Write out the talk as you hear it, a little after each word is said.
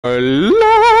Live!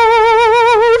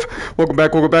 Welcome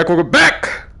back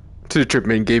to the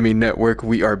Tripman Gaming Network.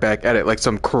 We are back at it like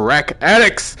some crack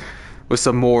addicts with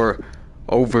some more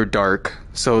OVRDARK.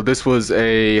 So this was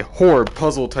a horror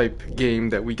puzzle type game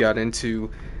that we got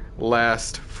into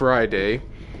last Friday.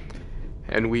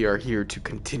 And we are here to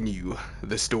continue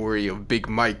the story of Big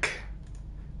Mike.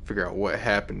 Figure out what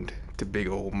happened to big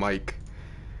old Mike.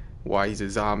 Why he's a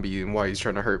zombie and why he's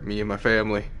trying to hurt me and my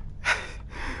family.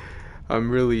 I'm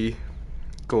really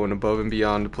going above and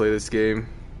beyond to play this game.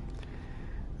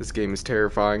 This game is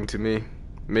terrifying to me. It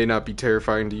may not be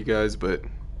terrifying to you guys, but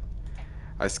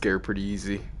I scare pretty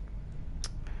easy.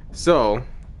 So,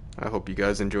 I hope you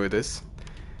guys enjoy this.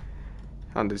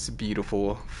 On this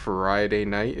beautiful Friday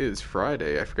night. It is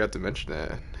Friday, I forgot to mention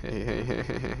that.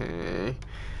 Hey.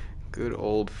 Good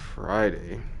old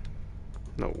Friday.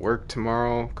 No work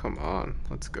tomorrow? Come on,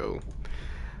 let's go.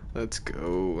 Let's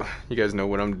go. You guys know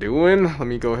what I'm doing. Let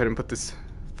me go ahead and put this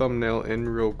thumbnail in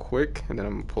real quick, and then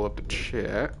I'm gonna pull up the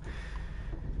chat,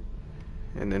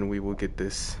 and then we will get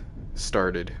this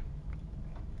started.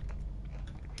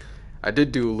 I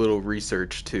did do a little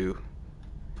research too.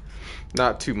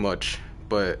 Not too much,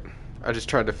 but I just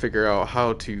tried to figure out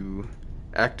how to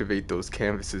activate those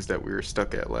canvases that we were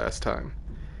stuck at last time,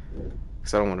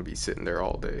 because I don't want to be sitting there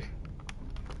all day.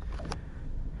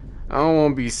 I don't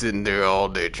want to be sitting there all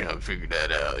day trying to figure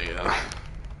that out, you know.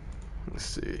 Let's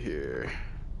see here.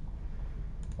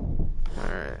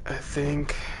 Alright, I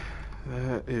think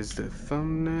that is the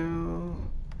thumbnail.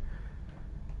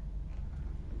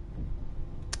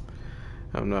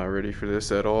 I'm not ready for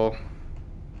this at all.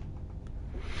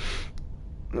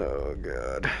 Oh,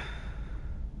 God.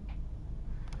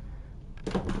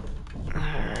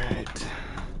 Alright.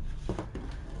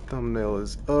 Thumbnail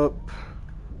is up.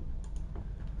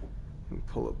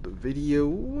 Pull up the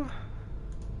video.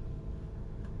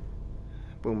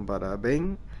 Boom bada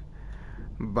bing.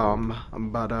 Bum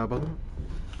bada boom.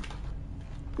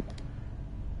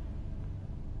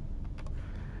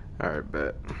 Alright,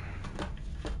 bet.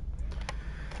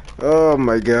 Oh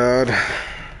my god.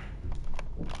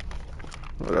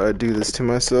 Why do I do this to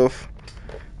myself?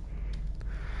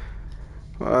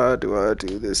 Why do I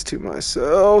do this to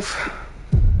myself?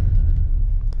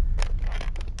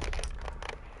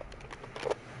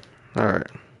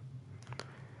 Alright.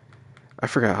 I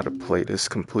forgot how to play this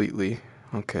completely.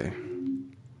 Okay.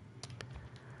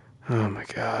 Oh my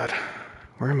god.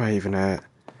 Where am I even at?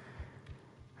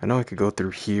 I know I could go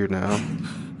through here now.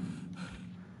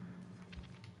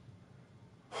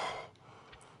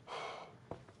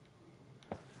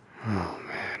 Oh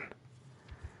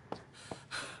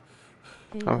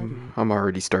man. I'm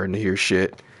already starting to hear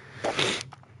shit.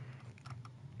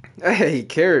 Hey,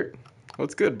 Carrot.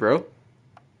 What's good, bro?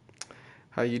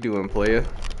 How you doing, playa?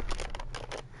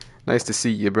 Nice to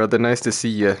see you, brother. Nice to see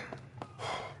you.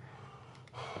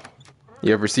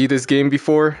 You ever see this game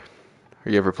before?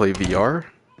 Or you ever play VR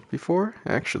before?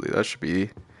 Actually, that should be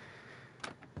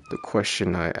the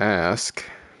question I ask.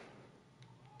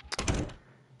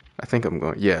 I think I'm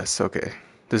going... Yes, okay.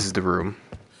 This is the room.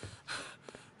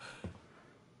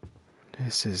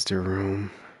 This is the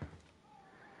room.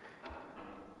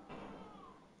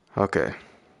 Okay.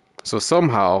 So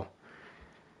somehow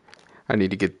I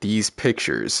need to get these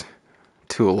pictures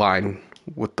to align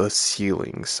with the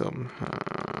ceiling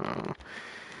somehow.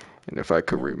 And if I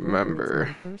could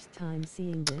remember. First time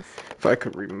seeing this. If I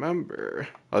could remember.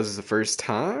 Oh, this is the first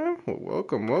time? Well,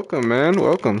 welcome, man.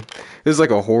 Welcome. This is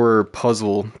like a horror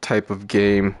puzzle type of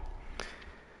game.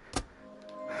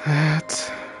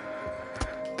 That.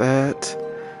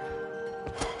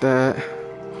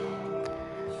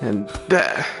 And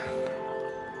that.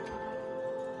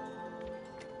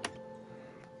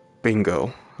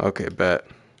 Bingo. Okay, bet.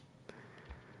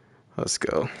 Let's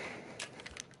go.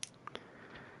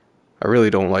 I really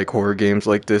don't like horror games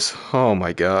like this. Oh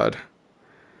my god.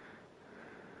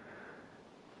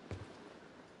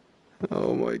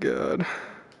 Oh my god.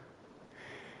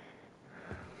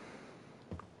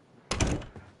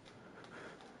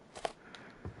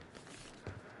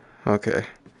 Okay.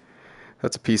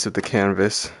 That's a piece of the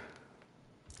canvas.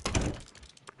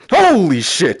 Holy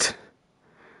shit!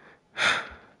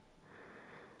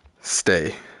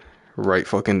 Stay right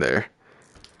fucking there.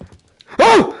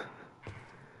 Oh!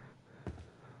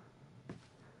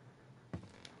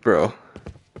 Bro,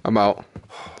 I'm out.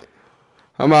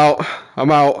 I'm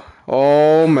out.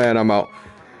 Oh man, I'm out.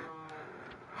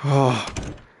 Oh.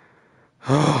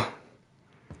 I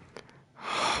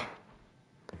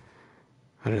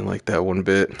didn't like that one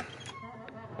bit.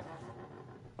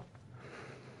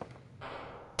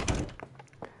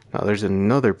 Now there's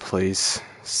another place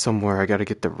somewhere. I gotta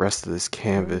get the rest of this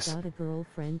canvas. Got a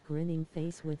girlfriend grinning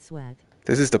face with swag.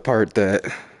 This is the part that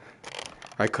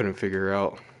I couldn't figure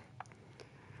out.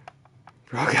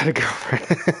 Bro, I got a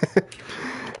girlfriend.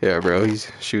 Yeah, bro,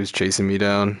 she was chasing me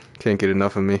down. Can't get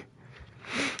enough of me.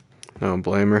 I don't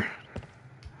blame her.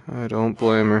 I don't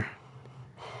blame her.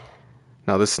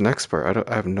 Now this next part,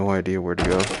 I have no idea where to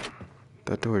go.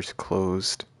 That door's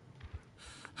closed.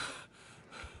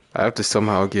 I have to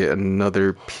somehow get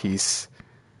another piece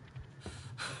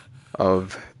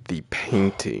of the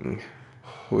painting,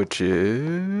 which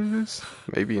is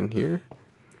maybe in here.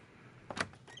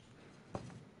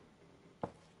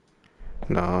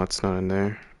 No, it's not in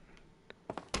there.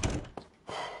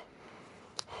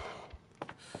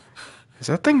 Is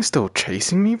that thing still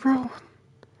chasing me, bro?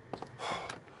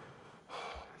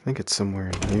 I think it's somewhere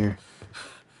in here.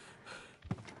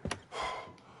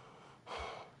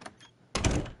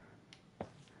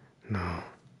 No.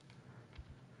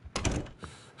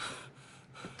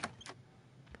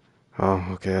 Oh,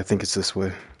 okay, I think it's this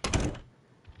way.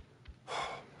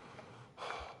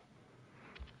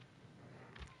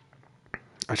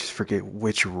 I just forget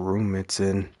which room it's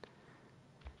in.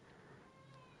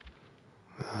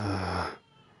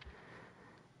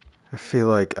 I feel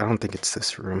like, I don't think it's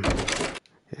this room.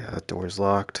 Yeah, that door's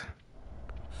locked.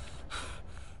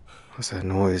 What's that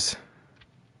noise?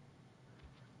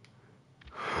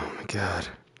 Oh my god.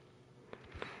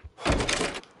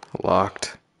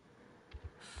 Locked.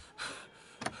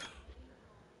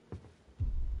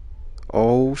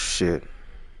 Oh shit.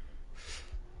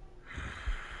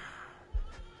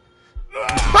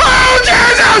 Oh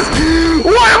Jesus!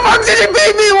 Why the fuck did he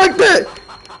beat me like that?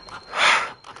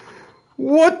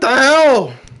 What the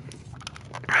hell?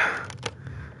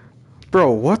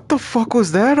 Bro, what the fuck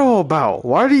was that all about?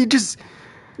 Why did he just...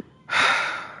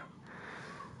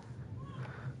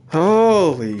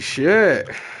 Holy shit.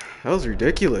 That was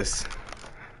ridiculous.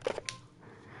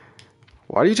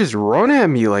 Why do you just run at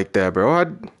me like that,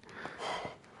 bro?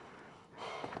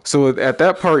 So at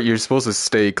that part, you're supposed to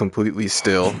stay completely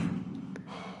still.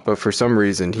 But for some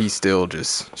reason, he still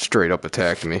just straight up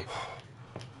attacked me.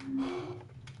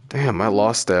 Damn, I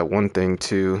lost that one thing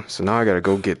too. So now I gotta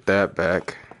go get that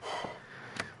back.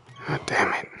 God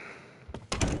damn it.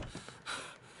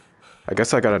 I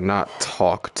guess I gotta not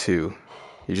talk too.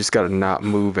 You just gotta not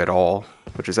move at all.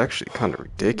 Which is actually kind of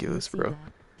ridiculous, bro.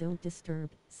 Don't disturb.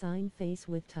 Sign face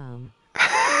with Tom.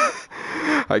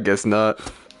 I guess not.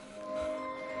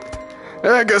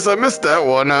 I guess I missed that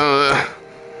one.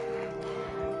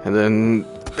 And then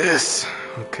this.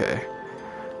 Okay.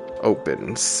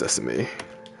 Open sesame.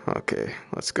 Okay,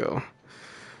 let's go.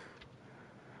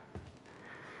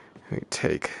 We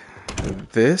take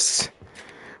this,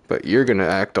 but you're gonna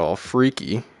act all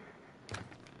freaky.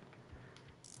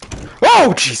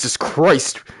 Oh, Jesus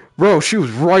Christ! Bro, she was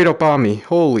right up on me.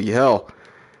 Holy hell.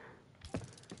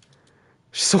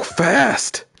 She's so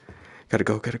fast. Gotta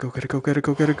go, gotta go, gotta go, gotta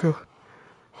go, gotta go.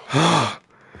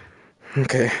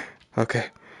 Okay, okay.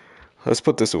 Let's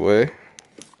put this away.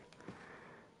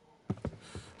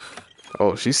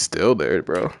 Oh, she's still there,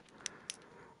 bro.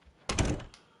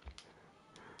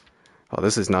 Oh,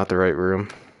 this is not the right room.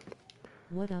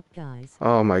 What up, guys?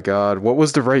 Oh my god, what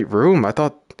was the right room? I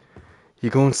thought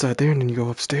you go inside there and then you go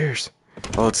upstairs.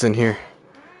 Oh, it's in here.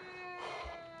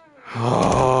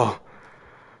 Oh.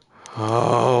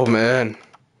 Oh, man.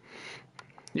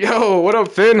 Yo, what up,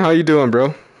 Finn? How you doing,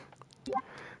 bro?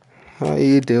 How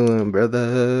you doing,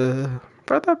 brother?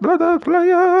 Brother,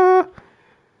 player.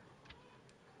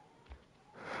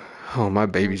 Oh, my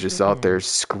baby's just out there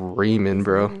screaming,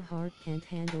 bro. His little heart can't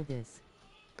handle this.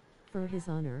 For his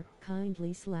honor,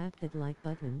 kindly slap that like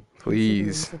button.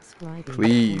 Please.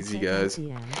 Please, you guys.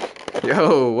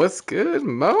 Yo, what's good,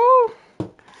 Mo?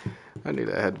 I knew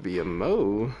that had to be a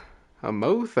Mo. A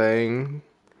Mo thing.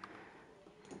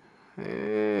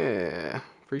 Yeah.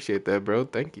 Appreciate that, bro.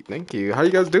 Thank you. Thank you. How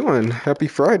you guys doing? Happy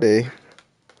Friday.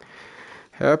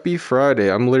 Happy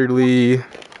Friday. I'm literally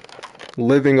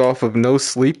living off of no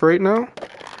sleep right now.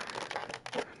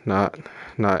 Not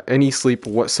any sleep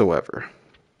whatsoever.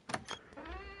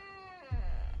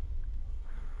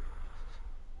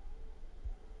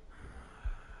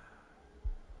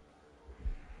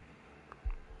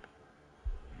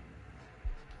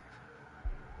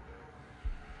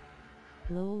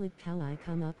 Lol, how I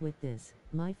come up with this.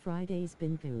 My Friday's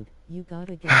been good. You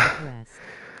gotta get the rest.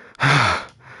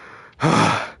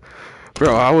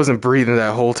 Bro, I wasn't breathing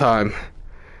that whole time.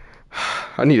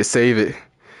 I need to save it.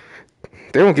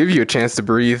 They don't give you a chance to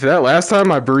breathe. That last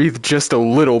time I breathed just a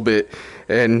little bit,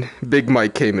 and Big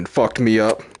Mike came and fucked me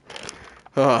up.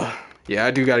 Yeah,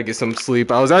 I do gotta get some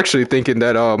sleep. I was actually thinking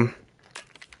that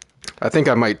I think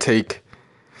I might take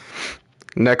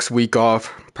next week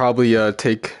off. Probably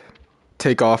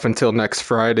take off until next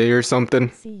Friday or something.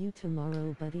 See you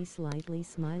tomorrow, buddy. Slightly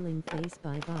smiling face.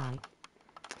 Bye bye.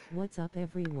 What's up,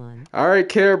 everyone? All right,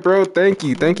 Care, bro. Thank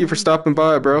you. Thank you for stopping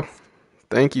by, bro.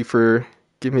 Thank you for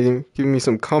giving me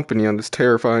some company on this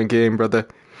terrifying game, brother.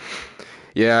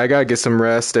 Yeah, I gotta get some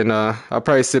rest, and I'll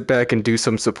probably sit back and do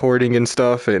some supporting and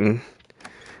stuff, and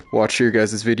watch your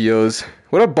guys' videos.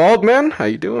 What up, Bald Man? How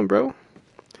you doing, bro?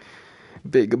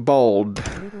 Big Bald.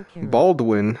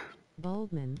 Baldwin.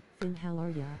 Baldman, Finn, how are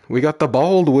ya? We got the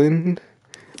Baldwin.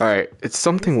 Alright, it's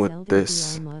something with Zelda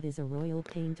this. VR mod is a royal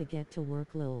pain to get to work,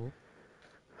 lol.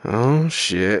 Oh,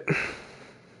 shit.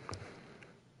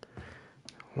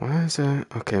 Why is that?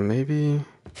 Okay, maybe...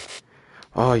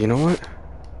 Oh, you know what?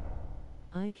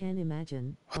 I can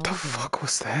imagine. What the fuck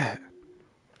was that?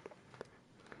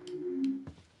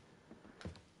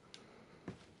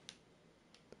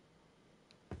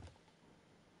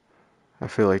 I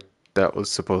feel like that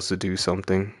was supposed to do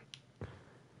something.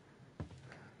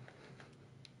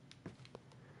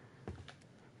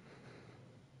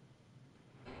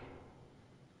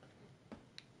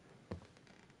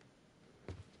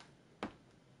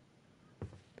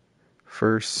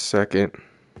 First, second.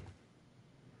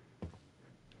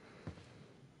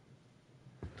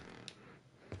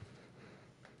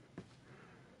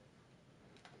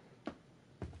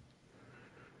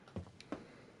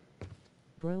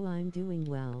 Bro, I'm doing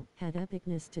well. Had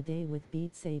epicness today with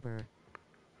Beat Saber.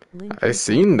 I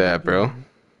seen that, bro.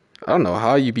 I don't know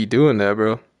how you be doing that,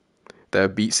 bro.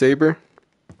 That Beat Saber.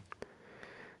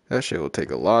 That shit will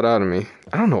take a lot out of me.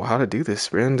 I don't know how to do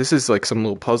this, man. This is like some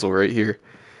little puzzle right here.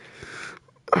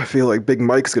 I feel like Big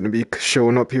Mike's gonna be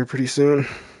showing up here pretty soon.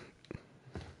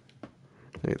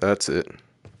 Hey, that's it.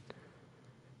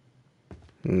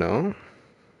 No?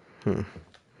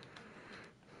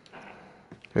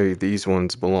 Hey, these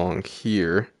ones belong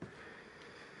here.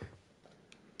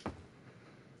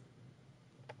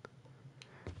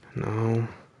 No.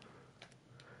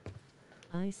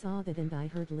 I saw that and I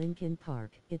heard Linkin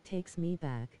Park. It takes me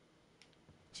back.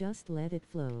 Just let it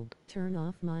flow. Turn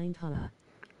off mind, huh?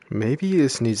 Maybe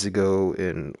this needs to go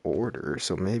in order.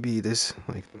 So maybe this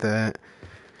like that.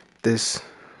 This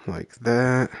like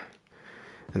that.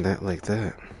 And that like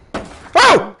that.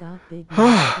 Oh! Got Big Mike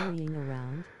hurrying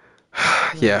around.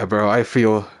 Yeah, bro, I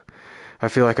feel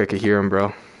like I could hear him,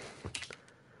 bro.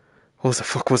 What the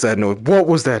fuck was that noise? What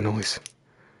was that noise?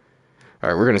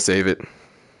 Alright, we're gonna save it.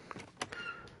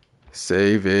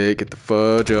 Save it. Get the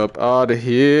fudge up out of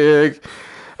here.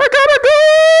 I gotta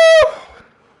go!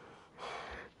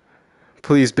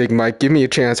 Please, Big Mike, give me a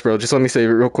chance, bro. Just let me save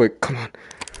it real quick. Come on.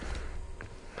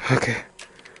 Okay.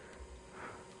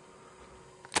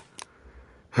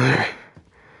 Alright.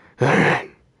 Alright.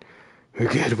 We're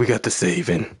good. We got the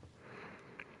saving.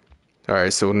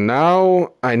 Alright, so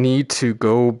now I need to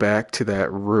go back to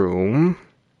that room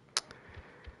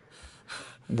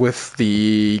with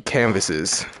the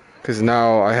canvases. Because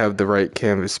now I have the right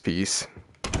canvas piece.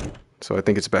 So I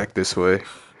think it's back this way.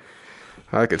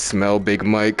 I could smell Big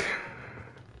Mike.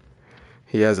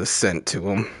 He has a scent to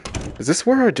him. Is this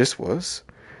where I just was?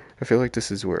 I feel like this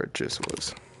is where I just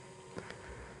was.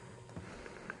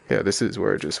 Yeah, this is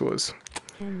where I just was.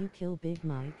 Can you kill Big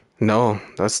Mike? No,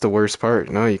 that's the worst part.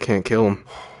 No, you can't kill him.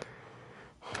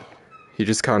 He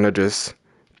just kind of just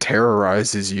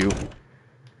terrorizes you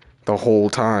the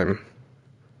whole time.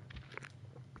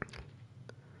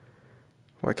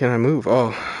 Why can't I move? Oh,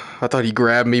 I thought he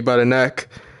grabbed me by the neck.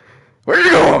 Where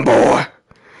you going, boy?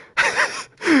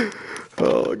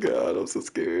 Oh god, I'm so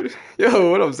scared. Yo,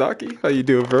 what up, Zaki? How you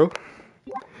doing, bro?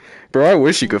 Bro, I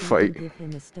wish you could fight. Give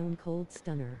him a stone cold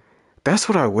stunner. That's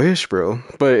what I wish, bro.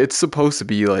 But it's supposed to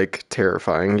be like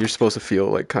terrifying. You're supposed to feel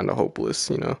like kind of hopeless,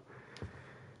 you know?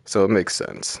 So it makes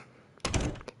sense.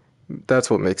 That's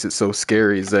what makes it so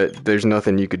scary, is that there's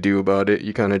nothing you could do about it.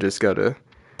 You kind of just gotta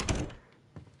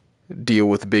deal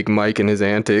with Big Mike and his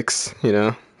antics, you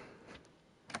know?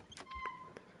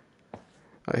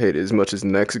 I hate it as much as the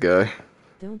next guy.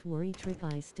 Don't worry, Trick,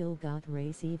 I still got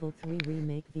Race Evil 3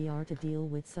 Remake VR to deal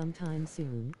with sometime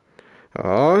soon.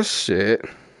 Oh shit.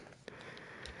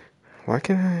 Why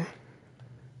can't I?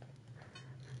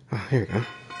 Oh, here we go.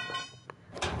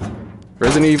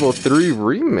 Resident Evil 3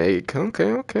 Remake.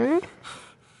 Okay, okay.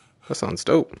 That sounds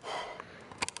dope.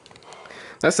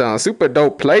 That sounds super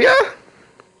dope, player.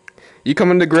 You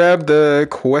coming to grab the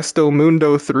Questo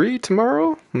Mundo 3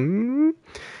 tomorrow?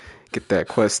 Get that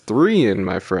Quest 3 in,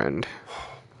 my friend.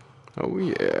 Oh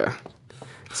yeah.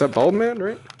 Is that Bald Man,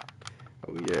 right?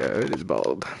 Oh yeah, it is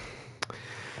Bald.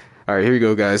 Alright, here you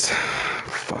go, guys.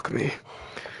 Fuck me.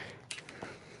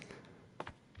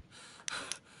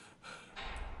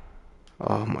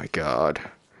 Oh my god.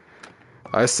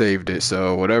 I saved it,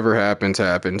 so whatever happens,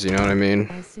 happens, you know what I mean?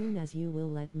 As soon as you will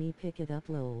let me pick it up,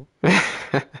 lol.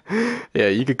 Yeah,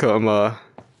 you can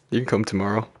come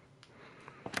tomorrow.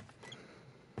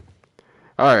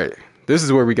 Alright, this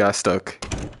is where we got stuck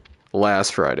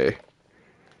last Friday.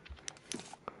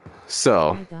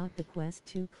 So. I got the quest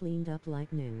 2 cleaned up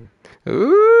like new.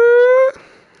 Ooh,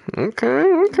 okay.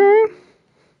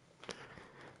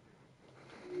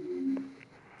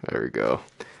 There we go.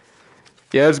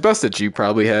 Yeah, it's best that you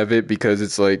probably have it because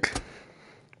it's like...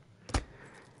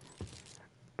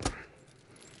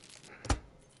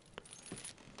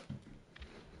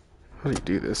 How do you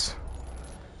do this?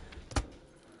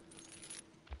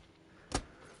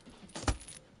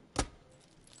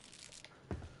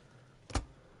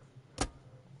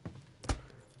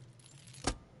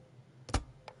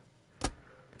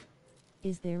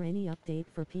 Is there any update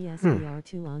for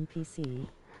PSVR2 on PC?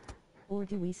 Or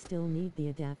do we still need the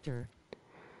adapter?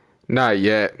 Not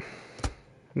yet.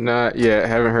 Not yet.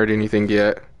 Haven't heard anything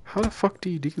yet. How the fuck do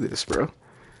you do this, bro?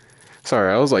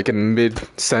 Sorry, I was like in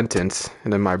mid-sentence,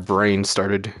 and then my brain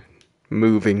started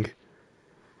moving.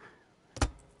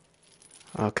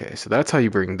 Okay, so that's how you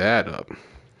bring that up.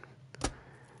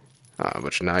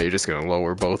 But now you're just gonna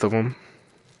lower both of them.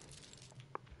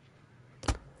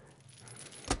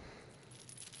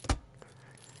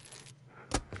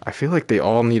 I feel like they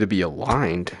all need to be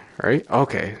aligned, right?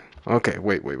 Okay,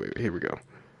 wait, here we go.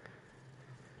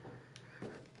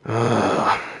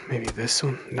 Maybe this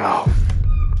one? No.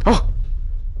 Oh!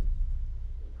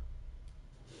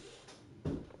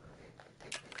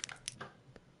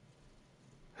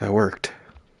 That worked.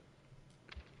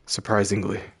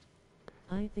 Surprisingly.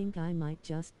 I think I might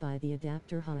just buy the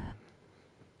adapter, huh?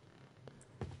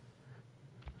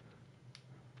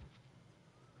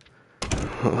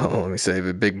 Oh, let me save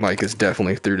it. Big Mike is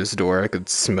definitely through this door. I could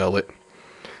smell it.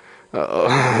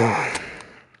 Uh-oh.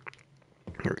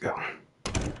 Here we go.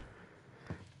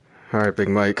 Alright, Big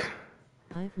Mike.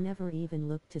 I've never even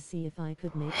looked to see if I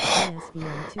could make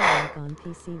PSVR2 work on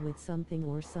PC with something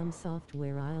or some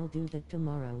software. I'll do that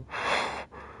tomorrow.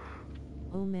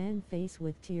 Oh man, face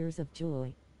with tears of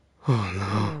joy. Oh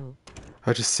no.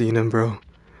 I just seen him, bro.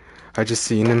 I just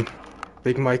seen him.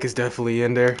 Big Mike is definitely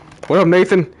in there. What up,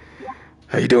 Nathan?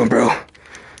 How you doing, bro?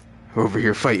 Over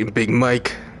here fighting Big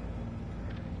Mike.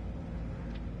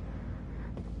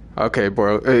 Okay,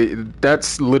 bro.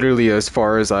 That's literally as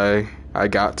far as I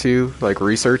got to, like,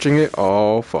 researching it.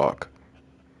 Oh, fuck.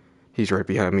 He's right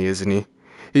behind me, isn't he?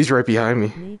 He's right behind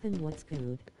me. Nathan, what's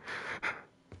good?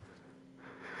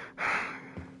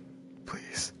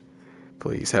 Please.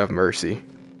 Please have mercy.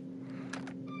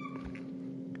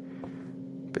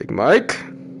 Big Mike?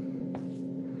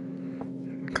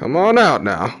 Come on out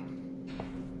now.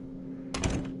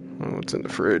 Oh, what's in the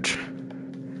fridge?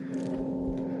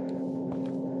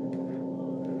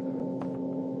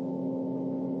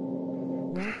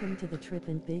 Welcome to the Trip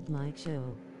and Big Mike show.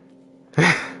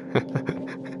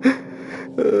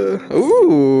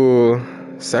 Ooh,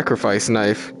 sacrifice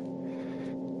knife.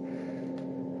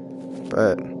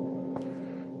 But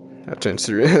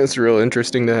that's real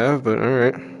interesting to have, but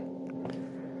alright.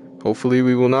 Hopefully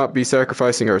we will not be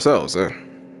sacrificing ourselves.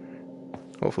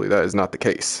 Hopefully that is not the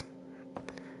case.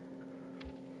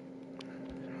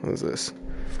 What is this?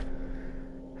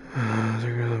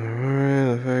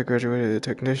 Graduated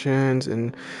technicians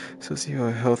in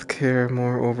socio-healthcare.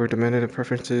 Moreover, demanded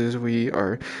preferences. We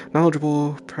are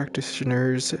knowledgeable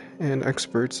practitioners and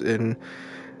experts in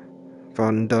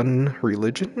Von Dun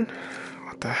religion.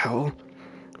 What the hell?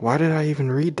 Why did I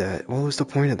even read that? What was the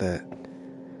point of that?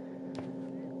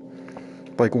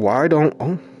 Like, why don't...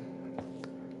 Oh.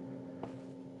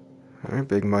 Alright,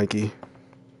 Big Mikey.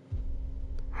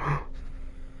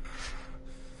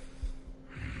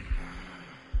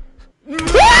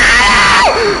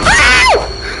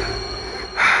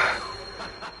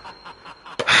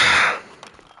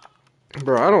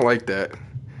 Bro, I don't like that.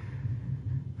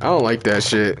 I don't like that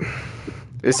shit.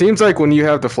 It seems like when you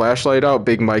have the flashlight out,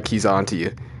 Big Mikey's onto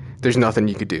you. There's nothing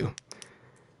you could do.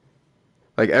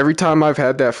 Like, every time I've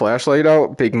had that flashlight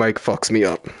out, Big Mike fucks me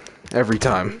up. Every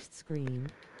time. First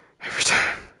screen. Every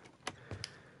time.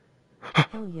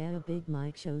 Hell yeah, Big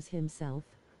Mike shows himself.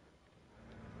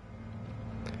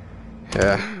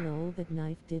 Yeah. No, that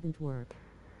knife didn't work.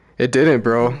 It didn't,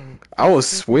 bro. I was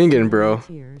swinging, bro.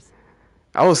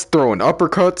 I was throwing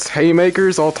uppercuts,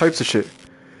 haymakers, all types of shit.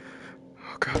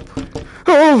 Oh, God.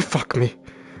 Oh, fuck me.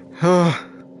 Oh.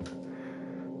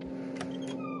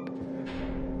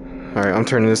 Alright, I'm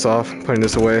turning this off, putting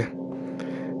this away.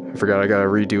 I forgot I gotta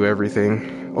redo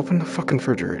everything. Open the fucking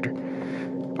refrigerator.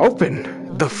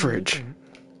 Open the fridge.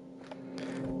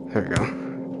 There we go.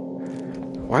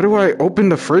 Why do I open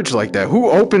the fridge like that? Who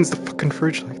opens the fucking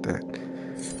fridge like that?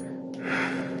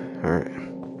 Alright.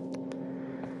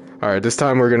 Alright, this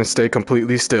time we're gonna stay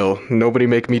completely still. Nobody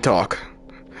make me talk.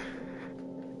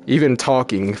 Even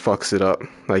talking fucks it up.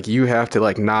 Like, you have to,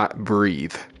 like, not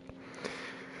breathe.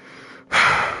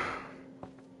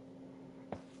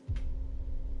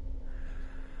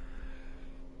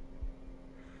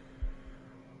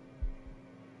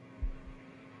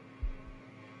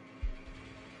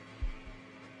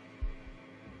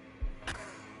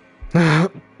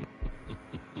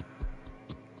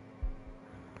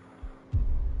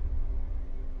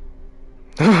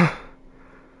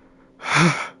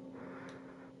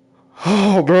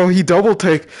 Oh, bro, he double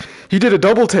take. He did a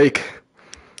double take.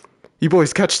 You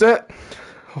boys catch that?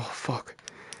 Oh, fuck.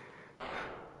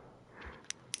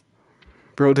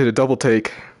 Bro did a double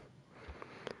take.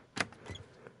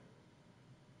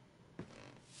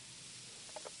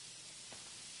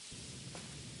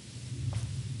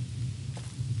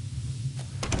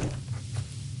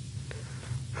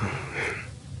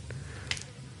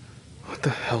 What the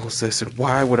hell is this? And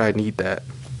why would I need that?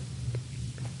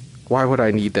 Why would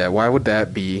I need that? Why would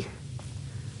that be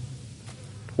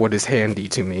what is handy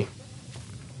to me?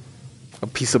 A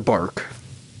piece of bark.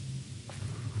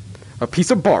 A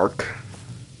piece of bark.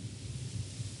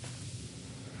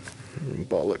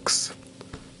 Bollocks.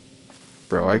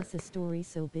 Bro, Tell us a story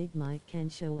so Big Mike can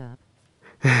show up.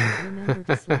 Remember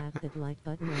to slap that like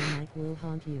button or Mike will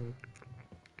haunt you.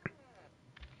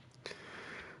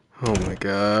 Oh my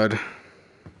god.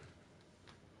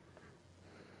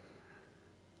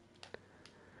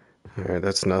 Alright,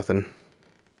 that's nothing.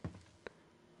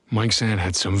 Mike's aunt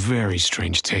had some very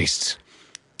strange tastes.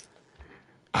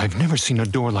 I've never seen a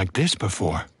door like this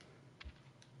before.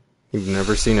 You've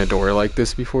never seen a door like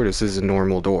this before? This is a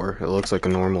normal door. It looks like a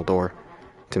normal door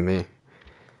to me.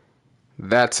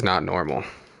 That's not normal.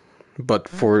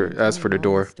 But as for the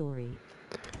door,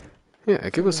 yeah,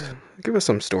 give us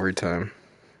some story time.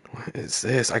 What is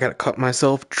this? I gotta cut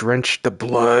myself, drench the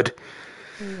blood.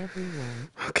 Hey everyone.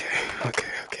 Okay,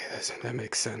 that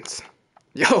makes sense.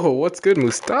 Yo, what's good,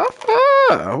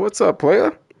 Mustafa? What's up,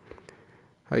 player?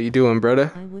 How you doing,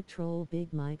 brother? I would troll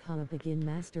Big Mike how to begin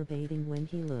masturbating when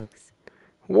he looks.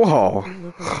 Whoa.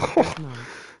 Look at Big Mike.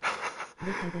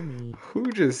 Look at me.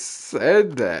 Who just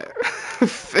said that?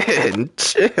 Finn,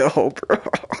 chill, bro.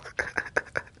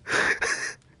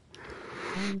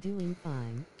 I'm doing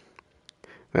fine.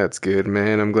 That's good,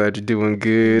 man. I'm glad you're doing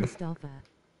good. Mustafa.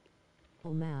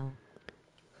 Oh, Mal.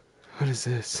 What is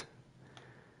this?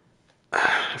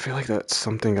 I feel like that's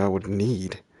something I would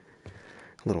need.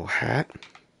 A little hat?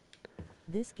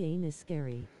 This game is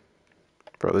scary.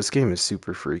 Bro, this game is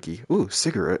super freaky. Ooh,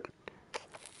 cigarette.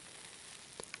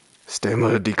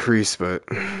 Stamina decrease, but...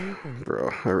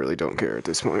 Bro, I really don't care at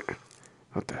this point.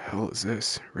 What the hell is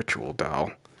this? Ritual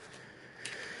doll.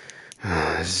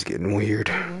 This is getting weird.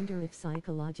 I wonder if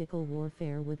psychological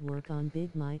warfare would work on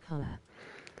Big Mike Hua.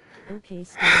 Okay,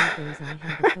 story goes I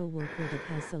have a coworker that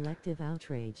has selective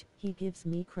outrage. He gives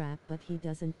me crap but he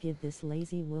doesn't give this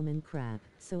lazy woman crap.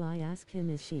 So I ask him,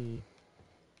 is she?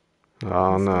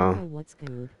 Oh no. What's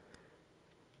good?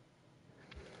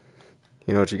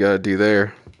 You know what you gotta do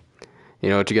there? You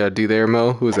know what you gotta do there,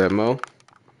 Mo? Who's that, Mo?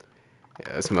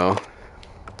 Yeah, it's Mo.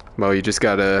 Mo, you just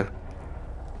gotta...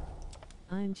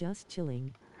 I'm just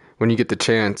chilling. When you get the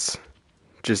chance,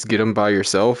 just get him by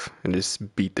yourself and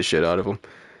just beat the shit out of him.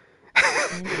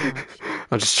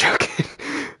 I'm just joking.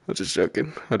 I'm just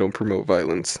joking. I don't promote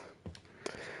violence.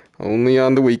 Only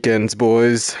on the weekends,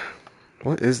 boys.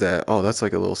 What is that? Oh, that's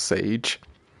like a little sage.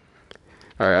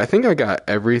 Alright, I think I got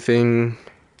everything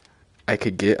I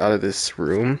could get out of this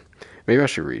room. Maybe I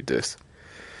should read this.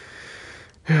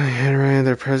 Handwriting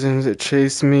their presence, it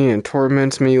chased me and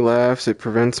torments me, laughs, it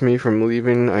prevents me from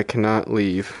leaving, I cannot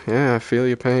leave. Yeah, I feel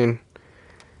your pain.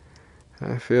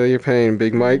 I feel your pain,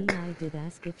 Big Mike. I did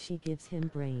ask if she gives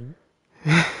him brain.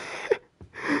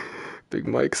 Big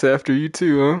Mike's after you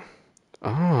too, huh?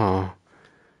 Oh.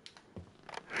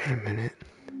 Wait a minute.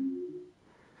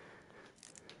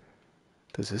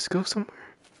 Does this go somewhere?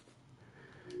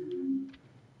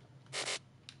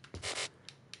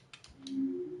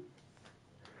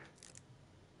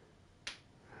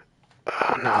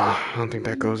 Oh no, I don't think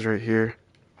that goes right here.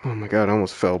 Oh my god, I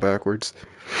almost fell backwards.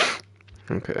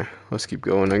 Okay, let's keep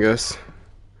going, I guess.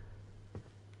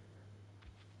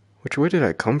 Which way did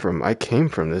I come from? I came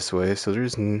from this way, so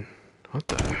there's what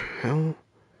the hell?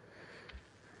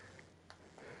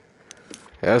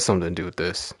 It has something to do with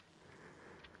this.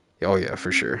 Oh yeah,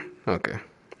 for sure. Okay,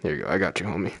 here you go. I got you,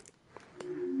 homie.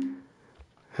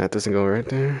 That doesn't go right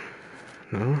there.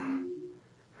 No.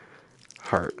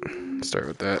 Heart. Start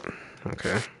with that.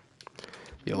 Okay.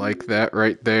 You like that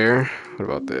right there? What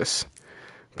about this?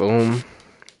 Boom.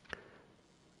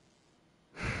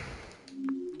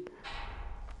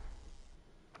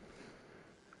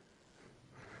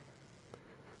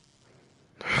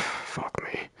 Fuck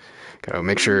me. Gotta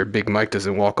make sure Big Mike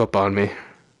doesn't walk up on me.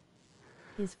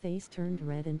 His face turned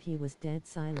red and he was dead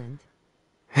silent.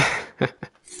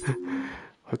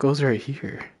 What goes right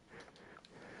here?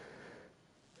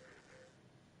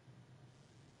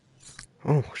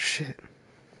 Oh, shit.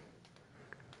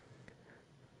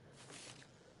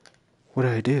 What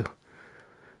did I do?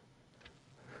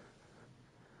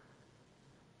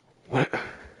 What?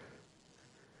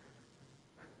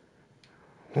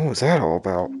 What was that all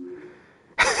about?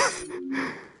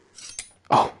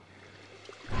 Oh.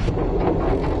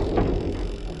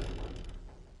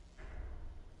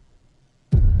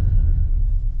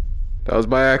 That was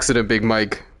by accident, Big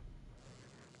Mike.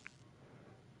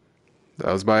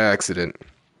 That was by accident.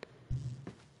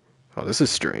 Oh, this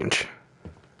is strange.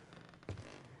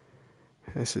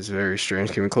 This is very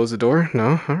strange. Can we close the door?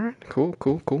 No? Alright. Cool,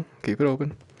 cool, cool. Keep it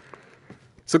open.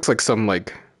 This looks like some,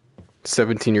 like,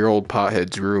 17-year-old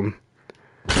pothead's room.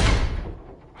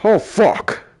 Oh,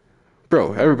 fuck!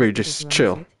 Bro, everybody just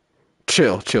chill.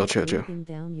 Chill.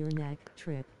 Down your neck,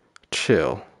 Trip.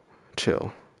 Chill.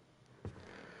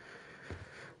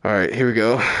 Alright, here we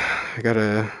go. I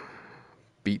gotta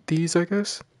beat these, I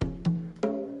guess?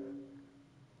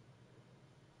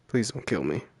 Please don't kill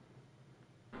me.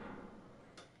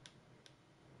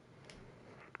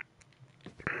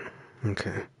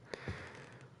 Okay.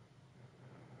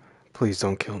 Please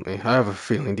don't kill me. I have a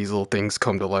feeling these little things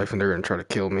come to life and they're gonna try to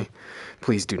kill me.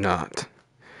 Please do not.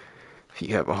 If you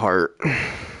have a heart.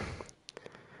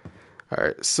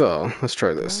 Alright, so let's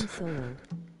try this.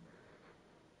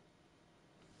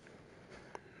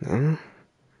 No?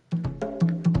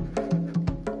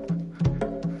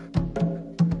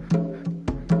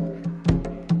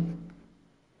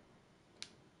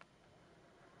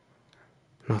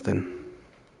 Nothing.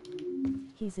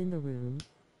 He's in the room.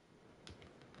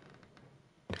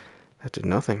 That did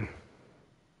nothing.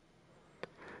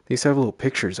 These have little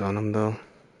pictures on them, though.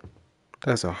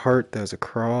 That's a heart, that's a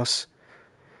cross.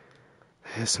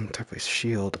 That has some type of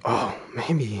shield. Oh,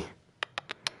 maybe.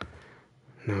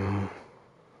 No.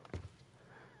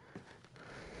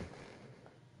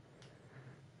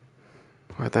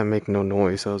 Why'd that make no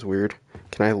noise? That was weird.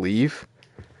 Can I leave?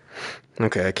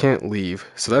 Okay, I can't leave.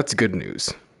 So that's good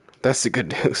news. That's the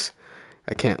good news.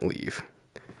 I can't leave.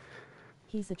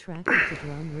 He's attracted to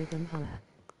drum rhythm, huh?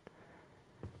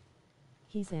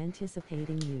 He's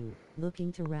anticipating you,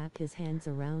 looking to wrap his hands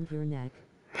around your neck.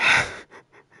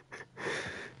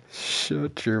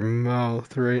 Shut your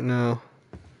mouth right now.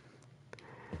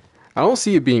 I don't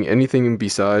see it being anything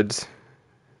besides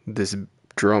this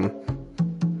drum.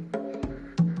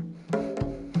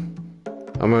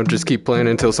 I'm gonna just keep playing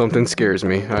until something scares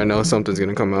me. I know something's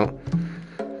gonna come out.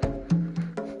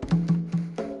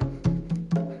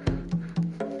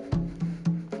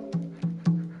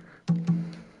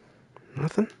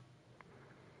 Nothing?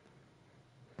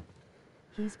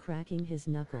 He's cracking his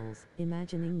knuckles,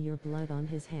 imagining your blood on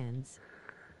his hands.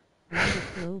 Let it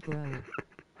flow, bro.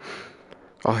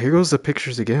 Oh, here goes the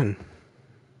pictures again.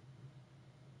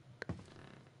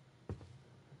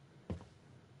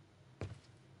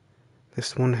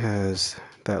 This one has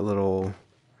that little...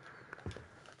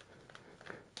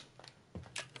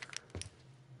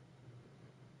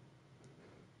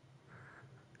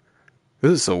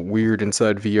 This is so weird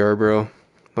inside VR, bro.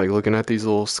 Like, looking at these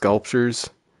little sculptures.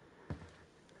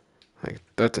 Like,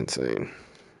 that's insane.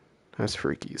 That's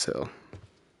freaky as hell.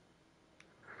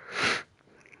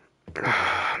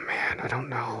 Ah, man, I don't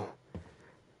know.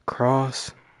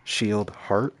 Cross, shield,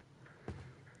 heart.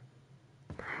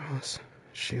 Cross,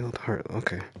 shield, heart.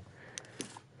 Okay.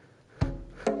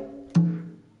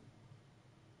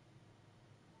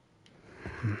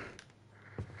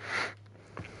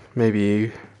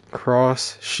 Maybe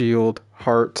cross, shield,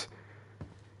 heart,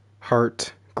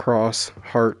 heart, cross,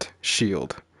 heart,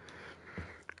 shield.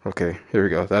 Okay, here we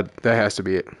go. That has to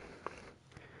be it.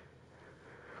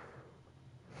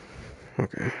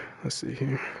 Okay, let's see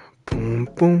here. Boom,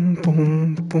 boom,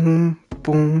 boom, boom,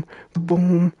 boom,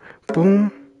 boom,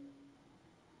 boom.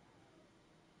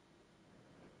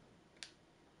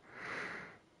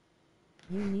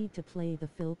 You need to play the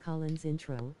Phil Collins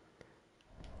intro.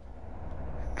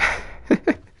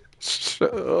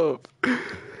 Shut up.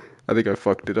 I think I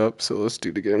fucked it up, so let's do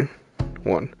it again.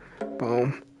 One.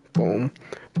 Boom, boom,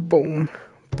 boom,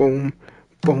 boom,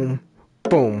 boom,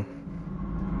 boom.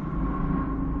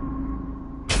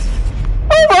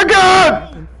 Oh my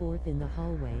god! forth in the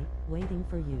hallway, waiting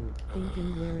for you,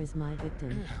 thinking, where is my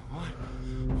victim?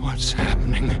 What's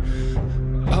happening?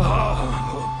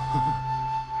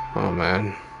 Oh. Oh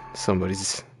man,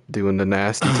 somebody's doing the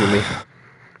nasty to me.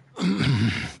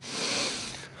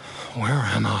 Where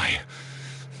am I?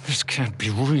 This can't be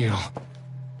real.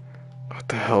 What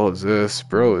the hell is this?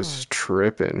 Bro is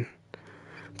tripping.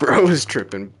 Bro is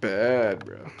tripping bad,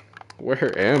 bro.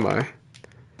 Where am I?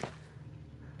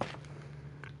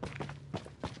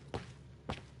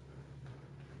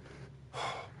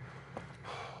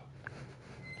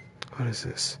 What is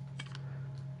this?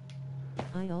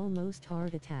 I almost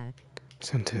heart attack.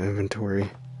 Send to inventory.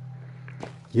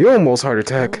 You almost heart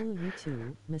attack. Oh, you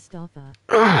too, Mustafa.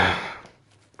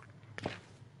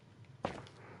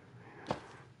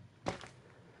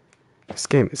 This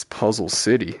game is Puzzle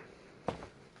City.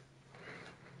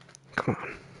 Come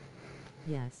on.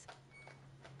 Yes.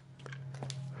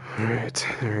 Alright,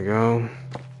 there we go.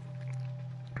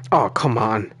 Oh, come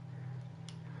on.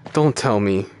 Don't tell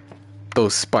me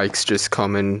those spikes just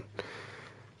come and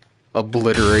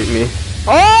obliterate me.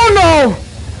 Oh no!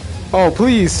 Oh,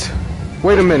 please.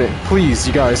 Wait a minute. Please,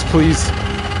 you guys, please.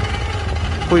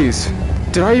 Please.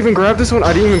 Did I even grab this one?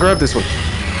 I didn't even grab this one.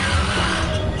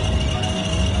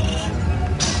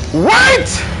 What?!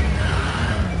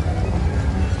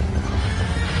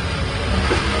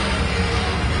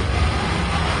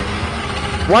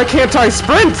 Why can't I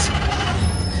sprint?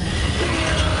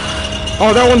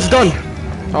 Oh, that one's done.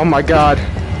 Oh my god.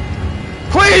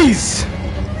 Please!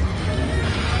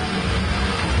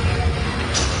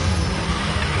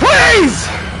 Please!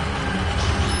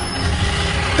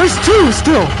 There's two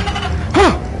still.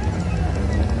 Huh.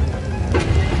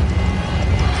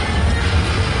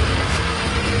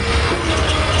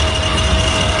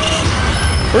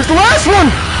 Where's the last one?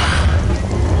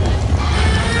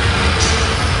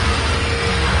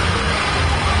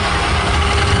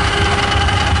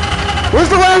 Where's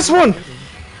the last one?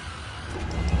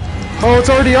 Oh,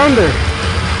 it's already on there.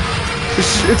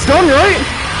 It's done, right?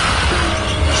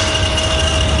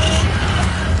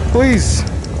 Please.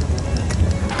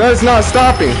 That is not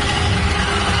stopping.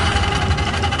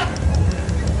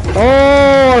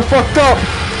 Oh, I fucked up.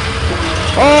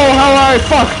 Oh, how I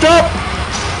fucked up.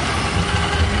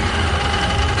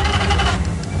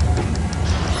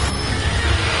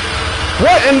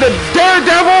 What in the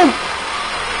daredevil?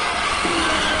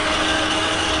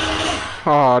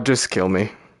 Oh, just kill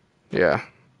me. Yeah,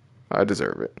 I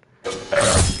deserve it.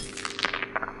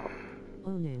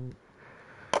 Oh no.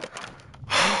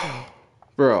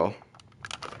 Bro,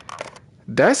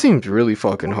 that seems really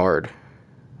fucking hard.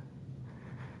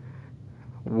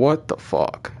 What the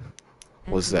fuck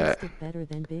was that? Better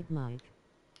than Big Mike.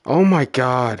 Oh my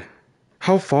god.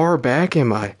 How far back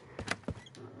am I?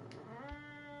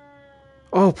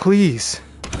 Oh, please.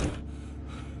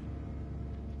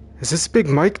 Is this Big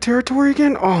Mike territory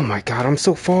again? Oh my god, I'm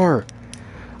so far.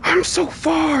 I'm so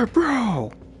far,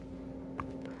 bro.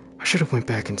 I should have went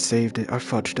back and saved it. I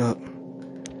fudged up.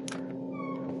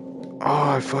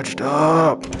 Oh, I fudged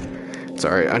up. It's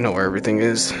alright, I know where everything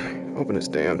is. Open this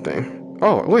damn thing.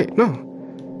 Oh, wait, no.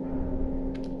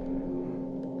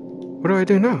 What do I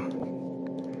do now?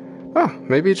 Oh,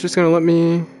 maybe it's just gonna let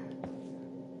me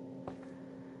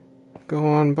go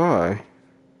on by.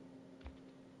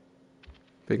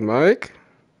 Big Mike?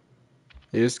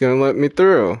 You're just gonna let me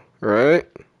through, right?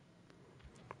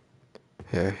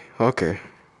 Yeah, okay.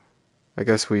 I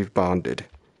guess we've bonded.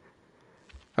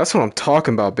 That's what I'm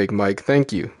talking about, Big Mike.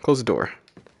 Thank you. Close the door.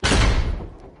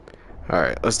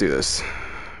 Alright, let's do this.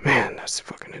 Man, that's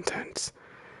fucking intense.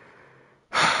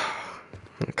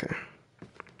 Okay.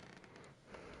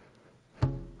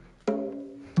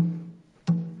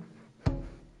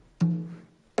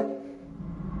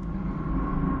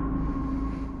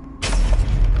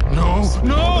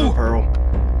 No! Pearl.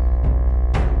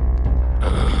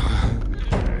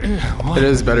 It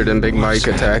is better than Big Mike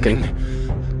attacking.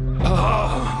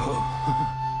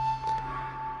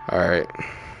 Alright.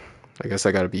 I guess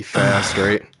I gotta be fast,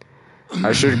 right?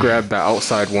 I should grab the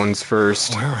outside ones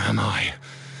first. Where am I?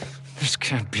 This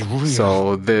can't be real.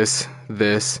 So this,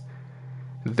 So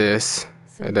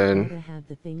and you then gotta have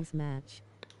the things match.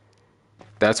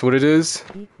 that's what it is?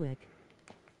 Be quick.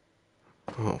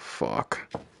 Oh, fuck.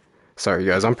 Sorry,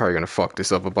 guys, I'm probably gonna fuck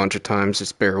this up a bunch of times.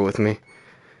 Just bear with me.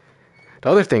 The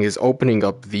other thing is opening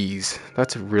up these.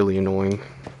 That's really annoying.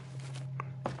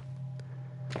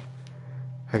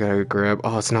 I gotta grab...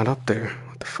 Oh, it's not up there.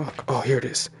 What the fuck? Oh, here it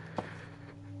is.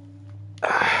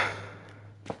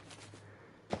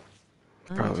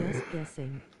 Probably. I'm just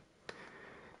guessing.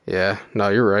 Yeah, no,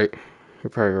 you're right.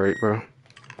 You're probably right, bro.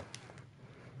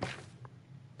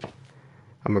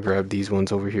 I'm I'm gonna grab these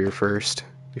ones over here first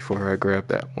before I grab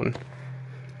that one.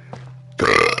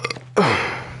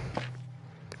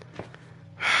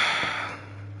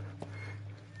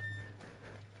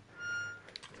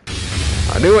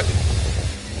 I knew it!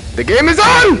 The game is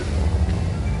on!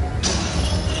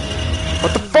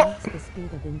 What the fuck?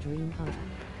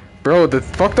 Bro, the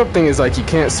fucked up thing is like you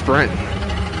can't sprint.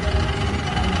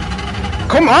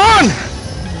 Come on!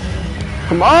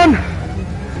 Come on!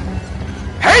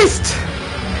 Haste!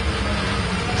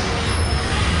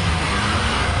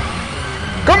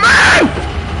 Come on!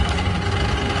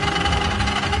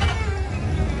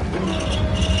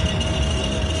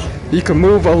 You can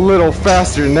move a little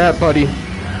faster than that, buddy.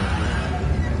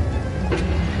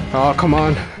 Oh, come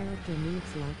on.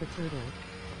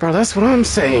 Bro, that's what I'm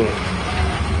saying.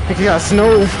 Like he got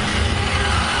no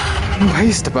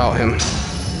haste about him.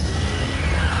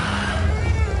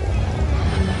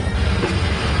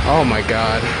 Oh my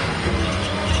god.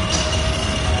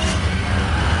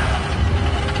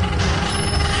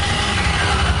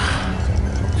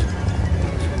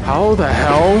 How the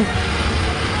hell?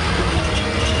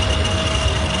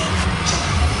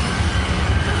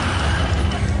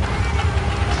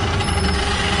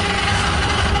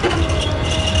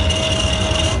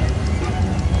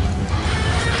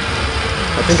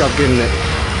 I think I'm getting it.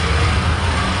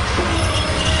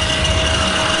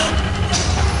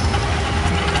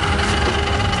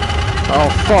 Oh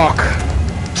fuck.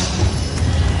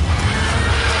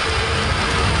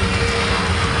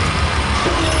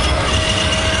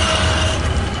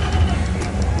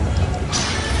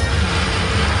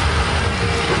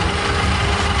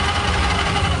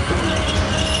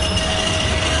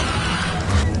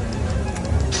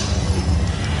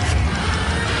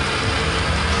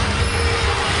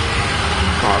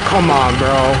 Oh, come on,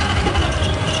 bro.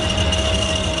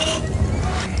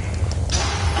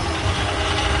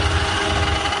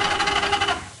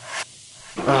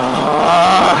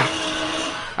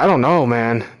 I don't know,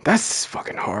 man. That's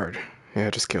fucking hard.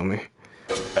 Yeah, just kill me.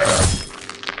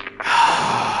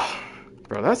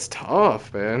 Bro, that's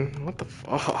tough, man. What the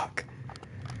fuck?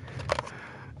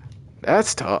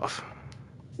 That's tough.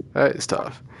 That is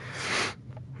tough.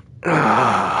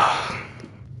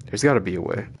 There's gotta be a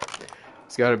way.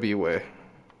 There's gotta be a way.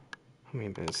 How many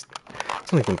minutes?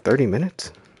 It's only been 30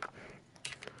 minutes.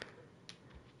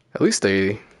 At least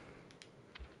they...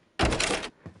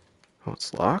 Oh,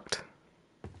 it's locked?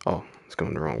 Oh, it's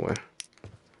going the wrong way.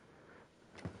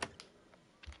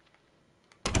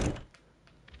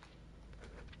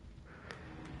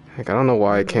 Heck, I don't know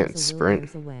why I can't sprint.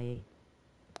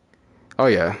 Oh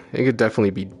yeah, it could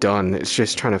definitely be done. It's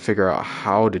just trying to figure out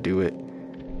how to do it.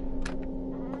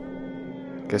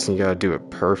 Guessing you gotta do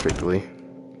it perfectly.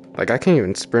 Like, I can't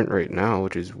even sprint right now,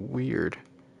 which is weird.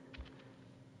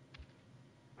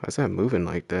 Why's that moving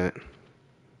like that?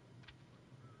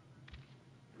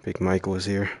 Big Mike was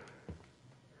here.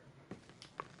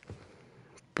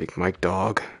 Big Mike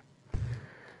dog.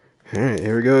 Alright,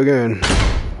 here we go again.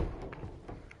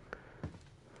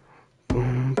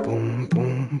 Boom, boom,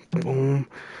 boom, boom,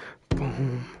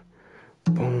 boom,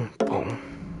 boom, boom.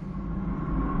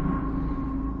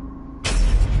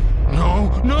 No,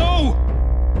 no!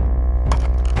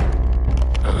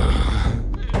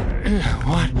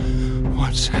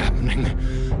 What's happening?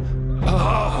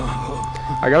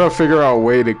 I gotta figure out a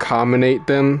way to combinate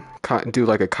them, do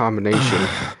like a combination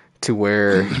to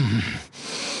where...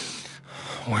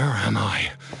 Where am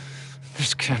I?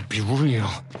 This can't be real.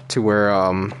 To where,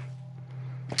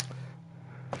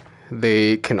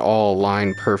 they can all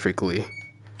align perfectly.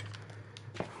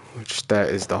 Which, that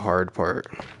is the hard part.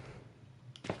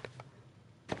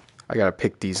 I gotta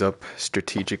pick these up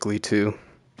strategically, too.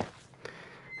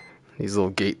 These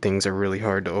little gate things are really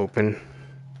hard to open.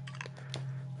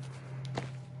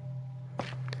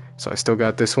 So I still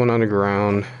got this one on the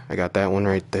ground. I got that one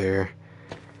right there.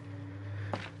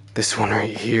 This one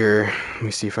right here. Let me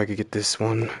see if I could get this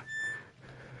one.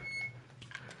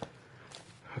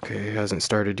 Okay, it hasn't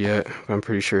started yet. But I'm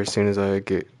pretty sure as soon as I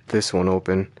get this one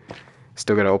open.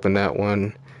 Still gotta open that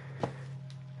one.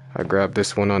 I grabbed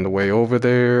this one on the way over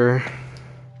there.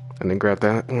 And then grab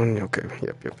that one. Okay,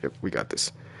 yep. We got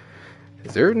this.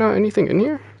 Is there not anything in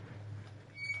here?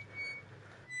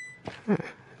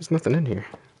 There's nothing in here.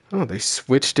 Oh, they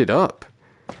switched it up.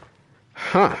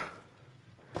 Huh.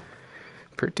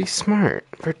 Pretty smart.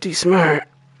 Pretty smart.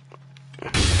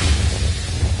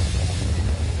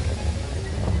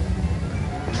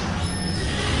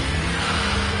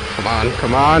 Come on,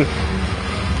 come on.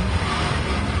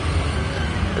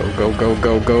 Go, go, go,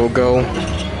 go, go, go.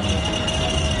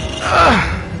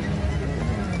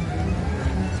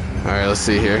 Alright, let's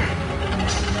see here.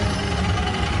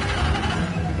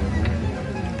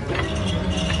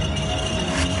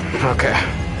 Okay.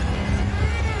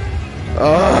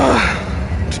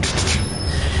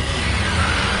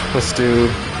 Let's do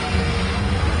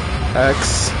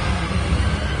X.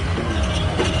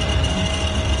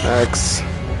 X.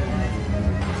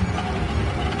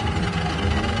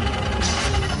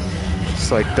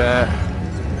 Just like that.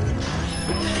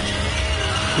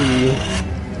 E.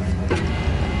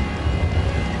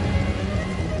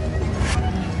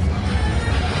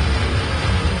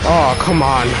 Oh, come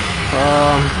on.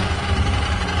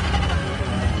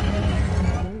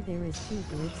 There is 2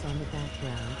 glyphs on the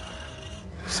background.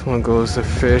 This one goes to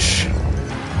fish.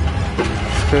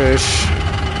 Fish.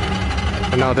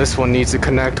 And now this one needs to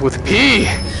connect with P.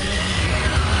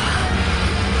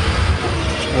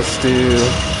 Let's do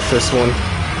this one.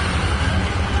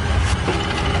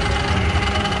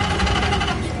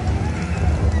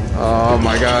 Oh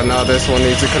my god, now this one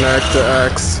needs to connect to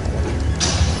X.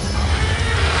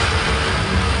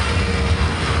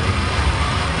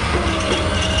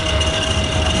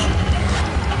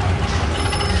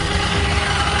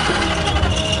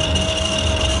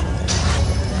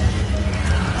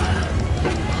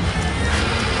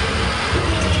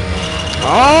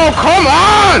 Oh, come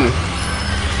on!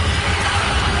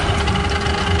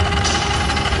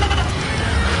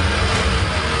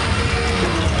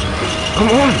 Come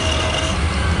on!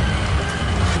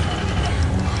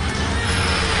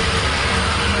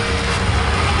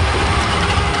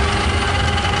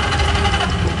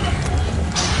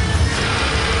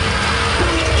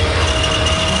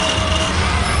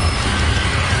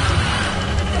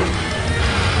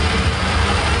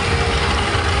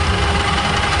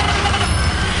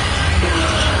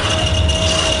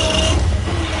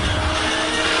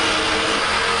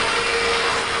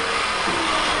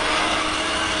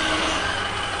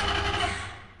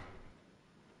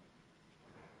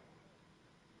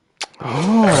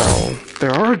 Oh, there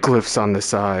are glyphs on the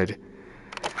side.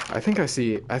 I think I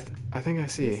see. I think I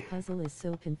see. This puzzle is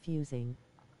so confusing.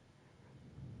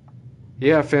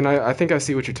 Yeah, Finn, I think I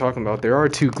see what you're talking about. There are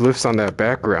 2 glyphs on that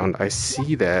background. I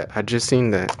see that. I just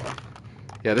seen that.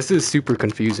 Yeah, this is super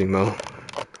confusing, Mo.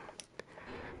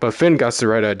 But Finn got the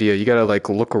right idea. You gotta, like,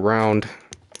 look around.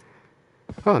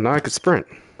 Oh, now I could sprint.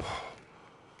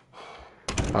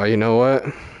 Oh, you know what?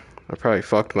 I probably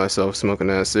fucked myself smoking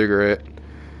that cigarette.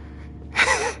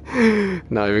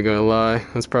 Not even gonna lie.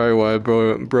 That's probably why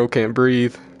bro can't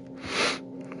breathe.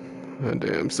 A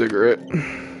damn cigarette.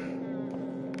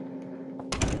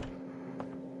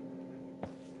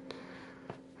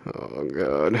 Oh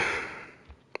god.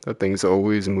 That thing's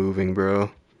always moving,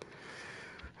 bro.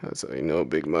 That's how you know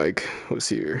Big Mike was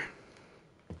here.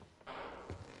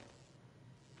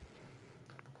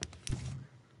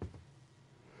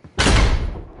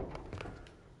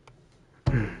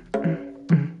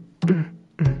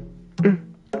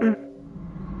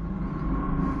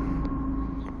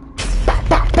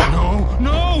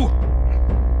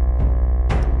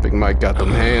 Big Mike got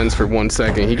them hands for 1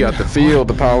 second. He got the feel,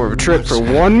 the power of a trip for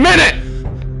 1 minute!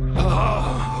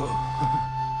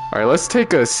 Alright, let's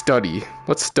take a study.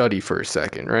 Let's study for a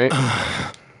second, right?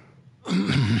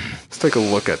 Let's take a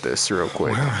look at this real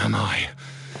quick. Where am I?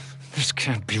 This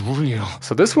can't be real.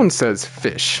 So this one says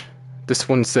fish. This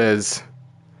one says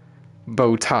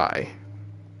bow tie.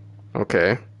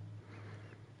 Okay.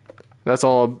 That's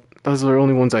all. Those are the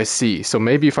only ones I see. So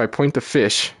maybe if I point the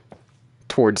fish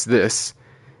towards this,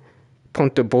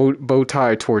 point the bow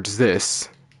tie towards this,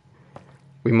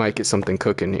 we might get something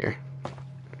cooking here.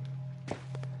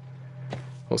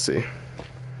 We'll see.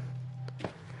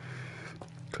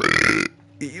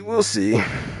 We'll see.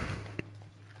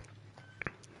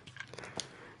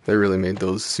 They really made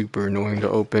those super annoying to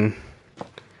open.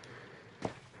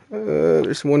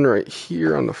 There's one right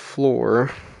here on the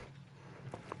floor.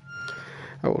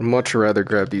 I would much rather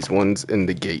grab these ones in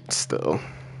the gates, though.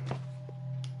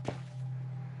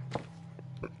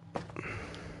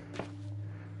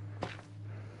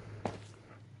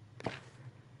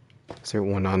 Is there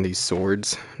one on these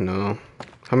swords? No.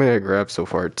 How many did I grab so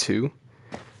far? 2?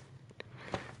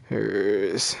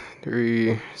 There's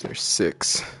 3. There's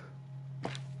 6.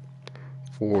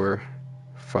 4,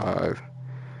 5.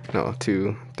 No,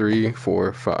 2, 3,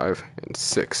 4, 5, and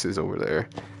 6 is over there.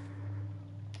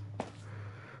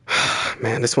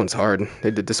 Man, this one's hard.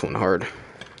 They did this one hard.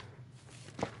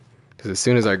 Because as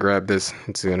soon as I grab this,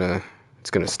 it's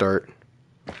gonna start.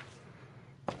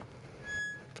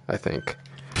 I think.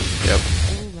 Yep.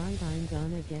 Alright, I'm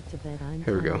gonna get to bed.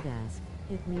 Here we go. Ask.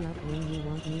 Hit me up when you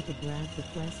want me to grab the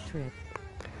quest trip.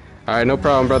 Alright, no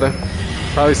problem, brother.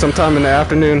 Probably sometime in the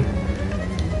afternoon.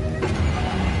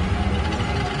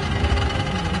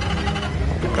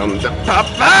 Here comes the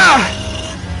papa!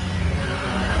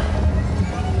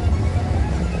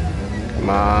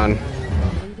 on.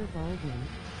 Later, Baldwin.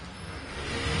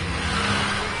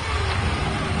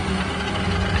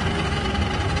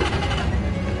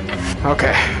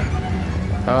 Okay.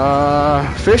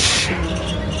 Fish.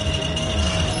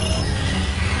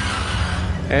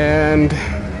 And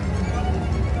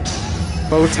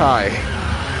bow tie.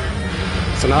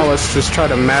 So now let's just try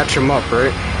to match them up,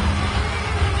 right?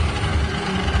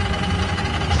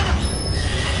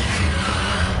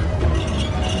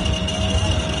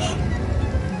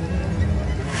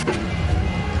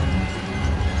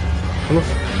 What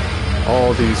if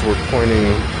all these were pointing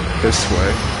this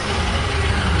way?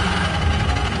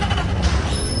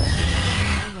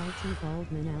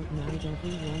 Baldwin out-night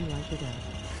everyone like a duck.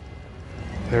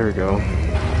 There we go.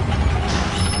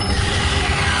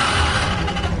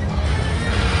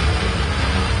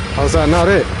 How's that not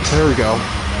it? There we go.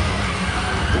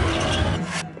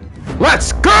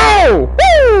 Let's go!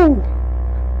 Woo!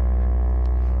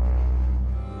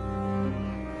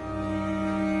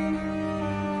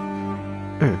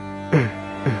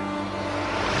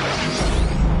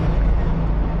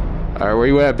 Alright, where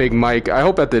you at, Big Mike? I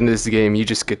hope at the end of this game you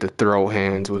just get to throw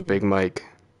hands with Big Mike.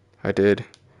 I did.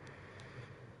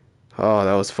 Oh,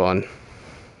 that was fun.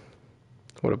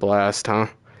 What a blast, huh?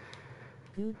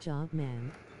 Good job,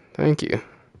 man. Thank you.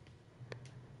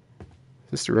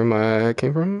 Is this the room I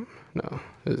came from? No.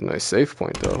 This is a nice save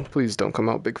point, though. Please don't come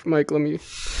out, Big Mike. Let me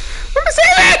save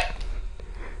it!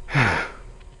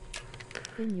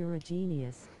 Finn, you're a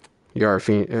genius. You're a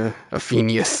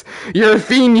genius. You're a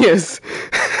genius!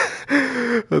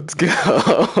 Let's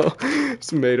go.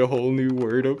 Just made a whole new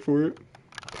word up for it.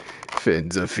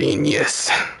 Finn's a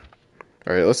genius.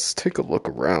 Alright, let's take a look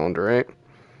around, right?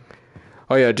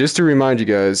 Oh yeah, just to remind you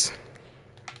guys,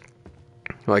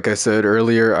 like I said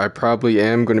earlier, I probably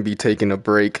am going to be taking a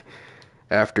break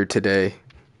after today.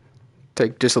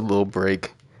 Take just a little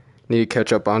break. Need to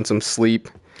catch up on some sleep.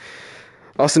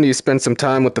 Also need to spend some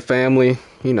time with the family,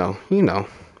 you know.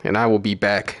 And I will be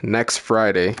back next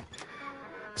Friday.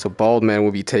 So Baldman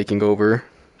will be taking over.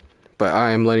 But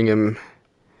I am letting him...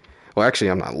 Well,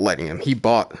 actually, I'm not letting him. He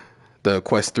bought the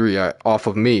Quest 3 off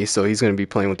of me, so he's going to be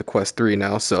playing with the Quest 3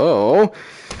 now. So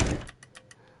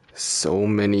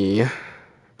many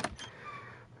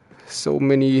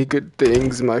good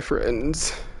things, my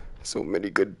friends. So many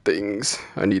good things.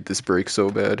 I need this break so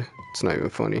bad. It's not even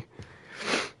funny.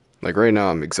 Like right now,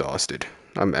 I'm exhausted.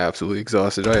 I'm absolutely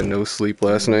exhausted. I had no sleep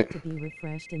last night. To be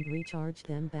refreshed and recharge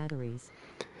them batteries.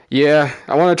 Yeah,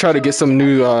 I want to try to get some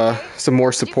new, some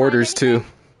more supporters too.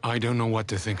 I don't know what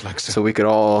to think, Lexa. So we could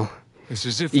all It's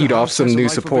as if eat the off house some has a new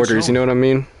life of its supporters. You know own. what I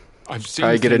mean? I've seen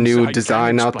Try to get a things new I can't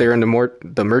design out there in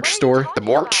explain. the merch store. The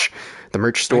merch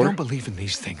I store. don't believe in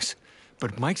these things,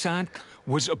 but Mike's aunt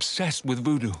was obsessed with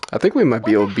voodoo. I think we might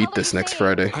be able to beat What the this hell are next you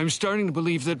Friday. I'm starting to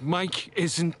believe that Mike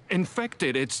isn't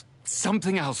infected. It's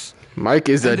something else. Mike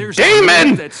is a And there's demon!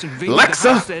 wave that's invaded the house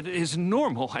Lexa! that is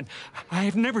normal, and I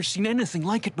have never seen anything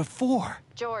like it before.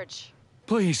 George.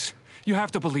 Please, you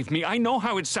have to believe me. I know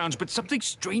how it sounds, but something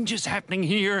strange is happening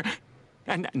here.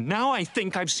 And now I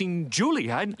think I've seen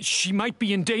Julia, and she might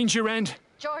be in danger, and...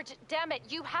 George, damn it,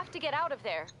 you have to get out of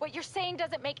there. What you're saying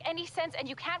doesn't make any sense, and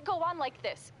you can't go on like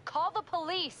this. Call the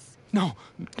police. No,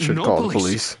 Should no call the police.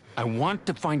 police. I want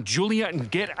to find Julia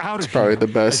and get out of here. probably the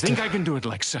best. I think I can do it,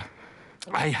 Lexa.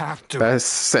 I have to. Best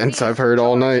sense Please, I've heard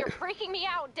all George, night. You're freaking me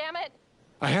out, damn it.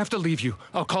 I have to leave you.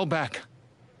 I'll call back.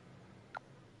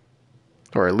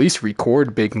 Or at least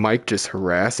record Big Mike just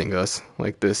harassing us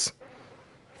like this.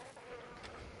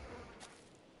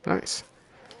 Nice.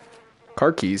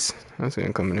 Car keys. That's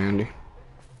gonna come in handy.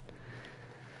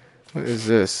 What is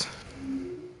this?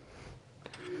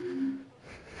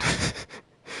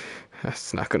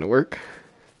 That's not gonna work.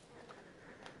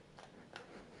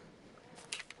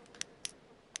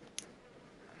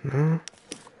 No? Am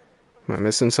I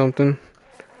missing something?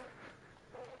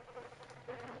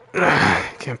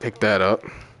 Can't pick that up.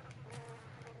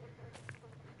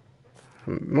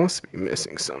 I must be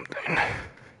missing something.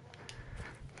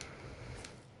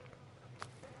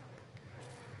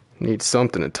 Need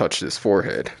something to touch this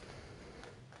forehead.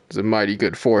 It's a mighty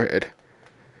good forehead.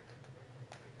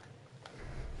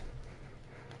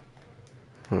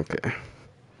 Okay.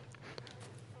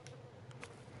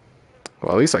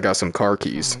 Well, at least I got some car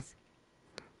keys.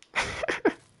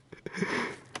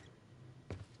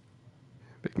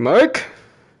 Big Mike?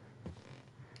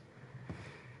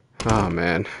 Oh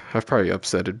man, I've probably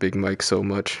upsetted Big Mike so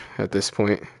much at this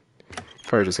point.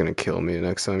 Probably just gonna kill me the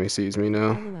next time he sees me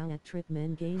now.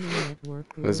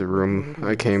 There's the room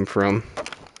I came from.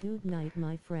 Good night,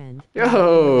 my friend.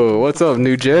 Yo, what's up,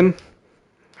 new gen?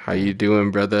 How you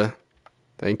doing, brother?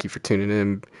 Thank you for tuning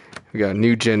in. We got a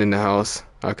new gen in the house.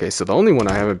 Okay, so the only one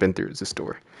I haven't been through is this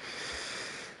door.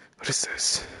 What is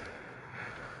this?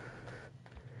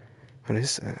 What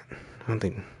is that? I don't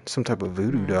think some type of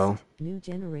voodoo doll. New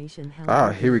generation.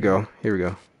 Ah, here we go. Here we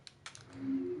go.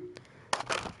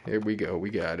 Here we go.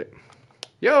 We got it.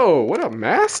 Yo, what up,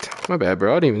 Mast? My bad,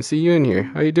 bro. I didn't even see you in here.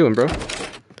 How you doing, bro?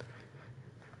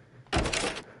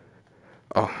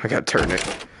 Oh, I gotta turn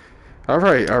it.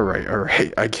 Alright, alright,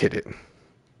 alright. I get it.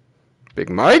 Big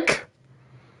Mike?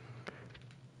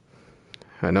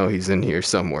 I know he's in here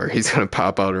somewhere. He's gonna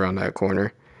pop out around that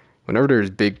corner. Whenever there's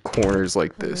big corners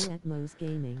like this.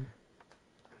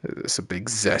 It's a big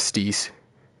zesty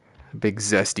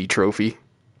trophy.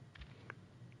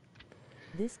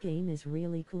 This game is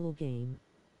really cool game.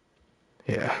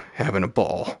 Yeah, having a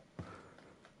ball.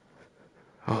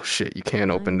 Oh shit, you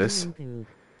can't open this.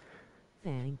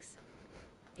 Thanks.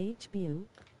 HBU.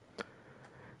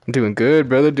 I'm doing good,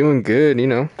 brother, doing good, you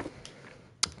know.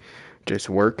 Just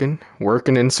working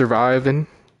and surviving,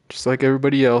 just like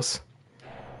everybody else.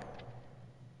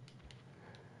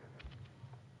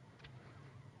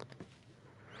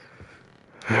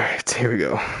 Alright, here we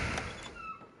go.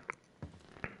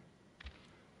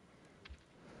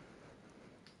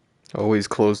 Always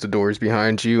close the doors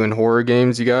behind you in horror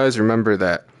games, you guys. Remember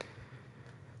that.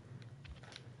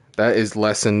 That is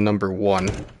lesson number 1.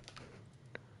 What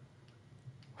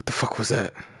the fuck was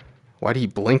that? Why did he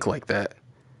blink like that?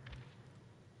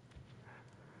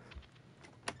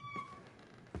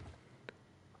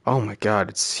 Oh my god,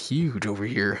 it's huge over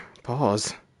here.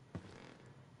 Pause.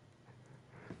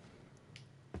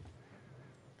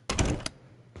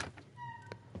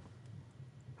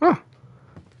 Huh.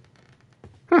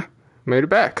 Huh. Made it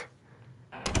back.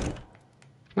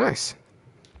 Nice.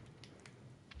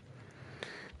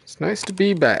 It's nice to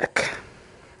be back.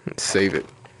 Let's save it.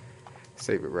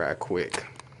 Save it right quick.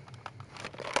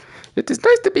 It is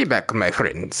nice to be back, my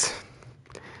friends.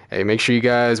 Hey, make sure you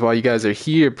guys, while you guys are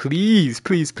here, please,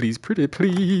 pretty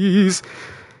please,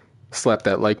 slap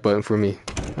that like button for me.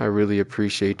 I really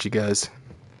appreciate you guys.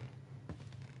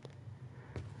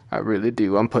 I really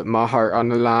do. I'm putting my heart on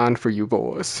the line for you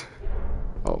boys.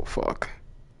 Oh, fuck.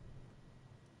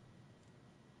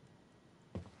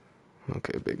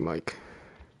 Okay, Big Mike.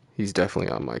 He's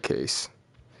definitely on my case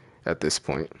at this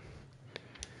point.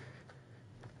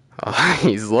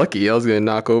 He's lucky. I was gonna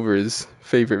knock over his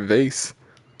favorite vase.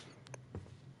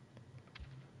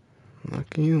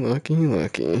 Lucky.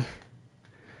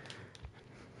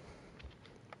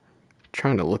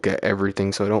 Trying to look at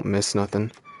everything so I don't miss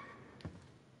nothing.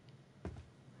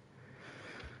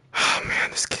 Oh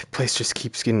man, this place just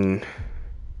keeps getting...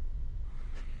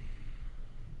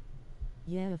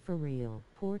 Yeah, for real.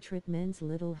 Portrait men's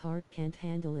little heart can't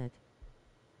handle it.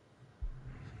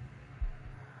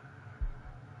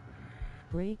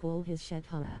 Break all his shit,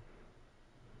 huh?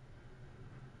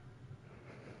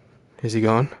 Is he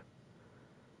gone?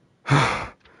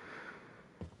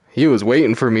 He was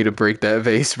waiting for me to break that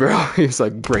vase, bro. He's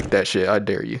like, break that shit. I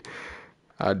dare you.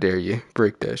 I dare you.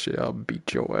 Break that shit. I'll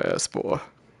beat your ass, boy.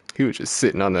 He was just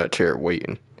sitting on that chair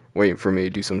waiting for me to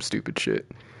do some stupid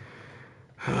shit.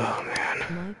 Oh,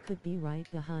 man. Mike could be right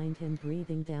behind him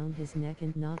breathing down his neck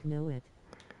and not know it.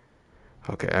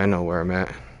 Okay, I know where I'm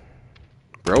at.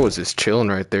 Bro was just chilling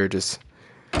right there, just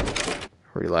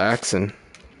relaxing.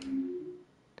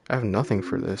 I have nothing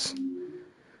for this.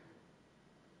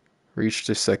 Reach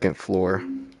the 2nd floor.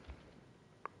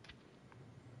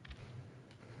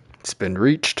 It's been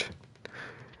reached.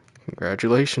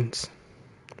 Congratulations.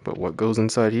 But what goes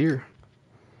inside here?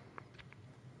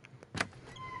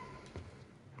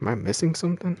 Am I missing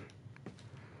something?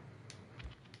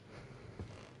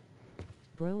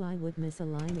 Bro, I would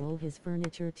misalign all his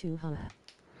furniture too, huh?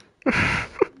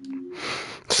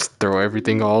 Just throw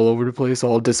everything all over the place,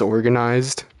 all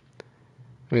disorganized.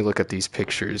 Let me look at these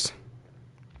pictures.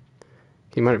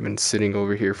 He might have been sitting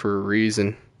over here for a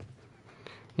reason.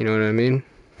 You know what I mean?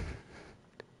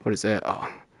 What is that?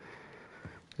 Oh.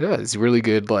 Yeah, it's really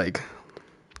good, like,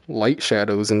 light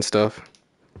shadows and stuff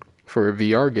for a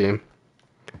VR game.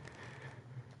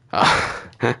 Ah.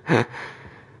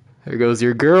 There goes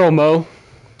your girl, Mo.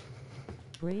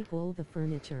 Break all the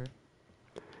furniture.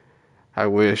 I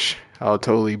wish. I'll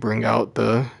totally bring out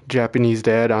the Japanese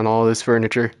dad on all this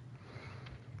furniture.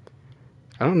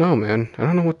 I don't know, man. I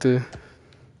don't know what to...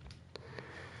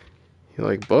 You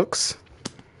like books?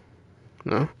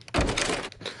 No?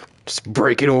 Just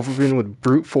break it open with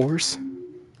brute force?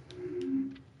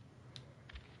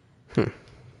 There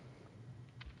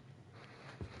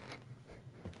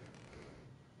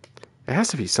has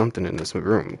to be something in this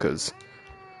room, because...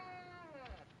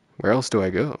 Where else do I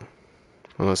go?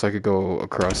 Unless I could go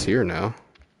across here now.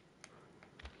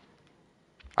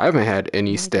 I haven't had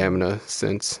any My stamina God.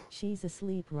 since. She's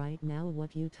asleep right now.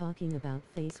 What you talking about?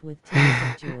 Face with tears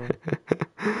of joy.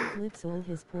 Flips all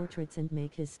his portraits and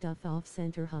make his stuff off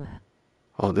center. Huh?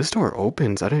 Oh, this door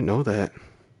opens. I didn't know that.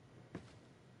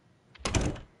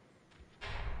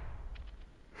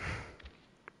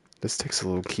 This takes a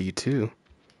little key too.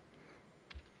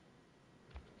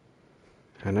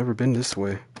 I've never been this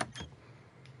way.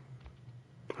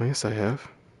 I guess I have.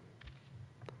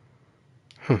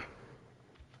 Huh.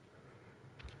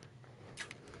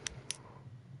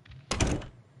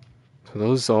 So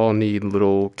those all need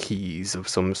little keys of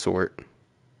some sort.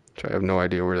 Which I have no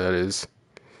idea where that is.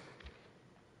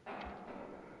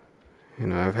 You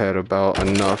know, I've had about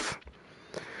enough.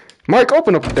 Mike,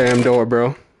 open up the damn door,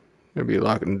 bro. They'll be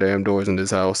locking the damn doors in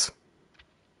this house.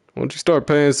 Why don't you start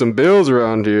paying some bills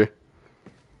around here?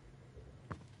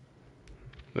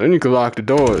 Then you can lock the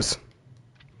doors.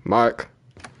 Mike.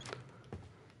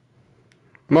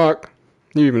 Mike,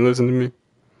 you even listen to me?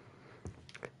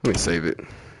 Let me save it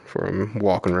before I'm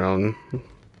walking around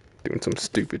doing some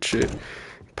stupid shit.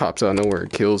 Pops out of nowhere and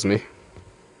kills me.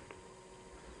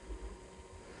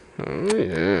 Oh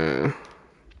yeah.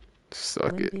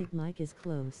 Suck When it. Big Mike is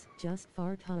close, just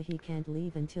fart. Huh? He can't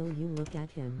leave until you look at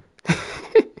him.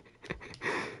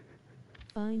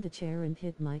 Find a chair and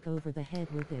hit Mike over the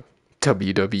head with it.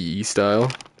 WWE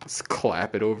style. Just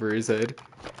clap it over his head.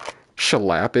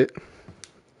 Shalap it.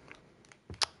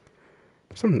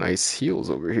 Some nice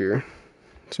heels over here.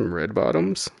 Some red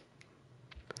bottoms.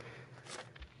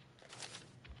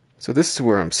 So this is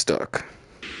where I'm stuck.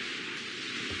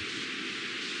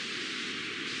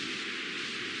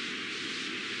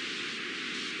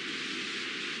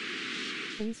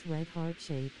 Face red heart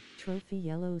shape, trophy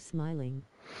yellow smiling.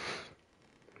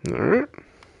 Alright.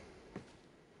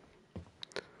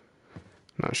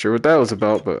 Not sure what that was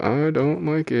about, but I don't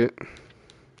like it.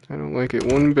 I don't like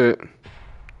it one bit.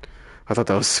 I thought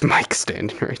that was Mike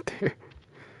standing right there.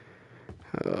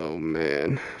 Oh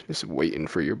man, just waiting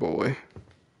for your boy.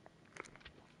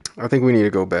 I think we need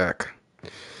to go back.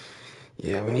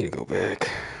 Yeah, we need to go back.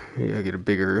 We gotta get a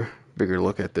bigger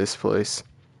look at this place.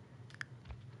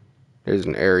 There's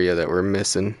an area that we're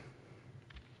missing.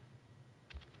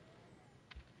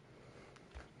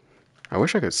 I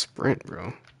wish I could sprint,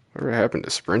 bro. Whatever happened to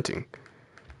sprinting?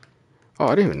 Oh,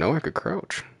 I didn't even know I could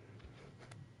crouch.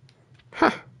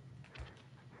 Huh.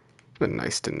 Been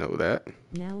nice to know that.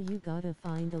 Now you gotta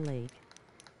find a lake.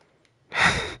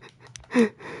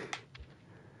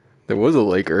 There was a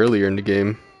lake earlier in the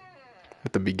game.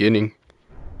 At the beginning.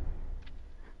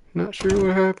 Not sure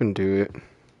what happened to it.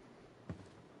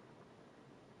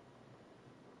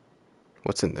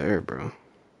 What's in there, bro?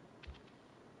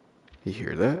 You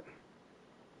hear that?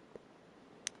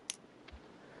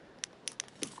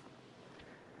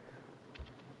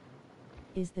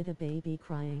 Is that a baby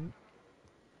crying?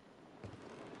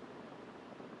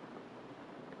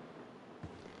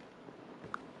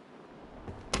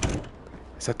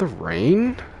 Is that the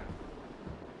rain?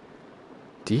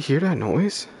 Do you hear that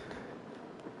noise?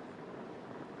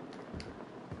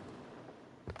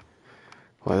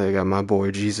 Why they got my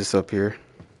boy Jesus up here?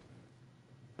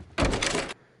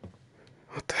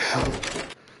 What the hell?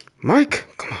 Mike!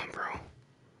 Come on, bro.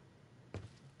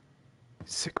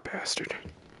 Sick bastard.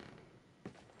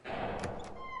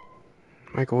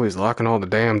 Mike always locking all the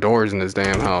damn doors in this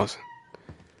damn house.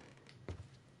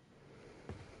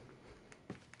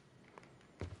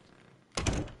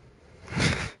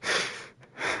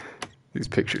 These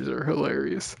pictures are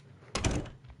hilarious.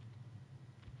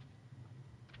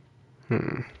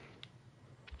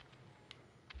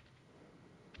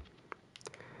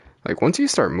 Like, once you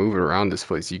start moving around this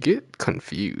place, you get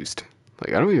confused.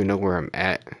 Like, I don't even know where I'm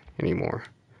at anymore.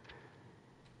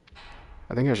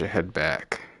 I think I should head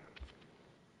back.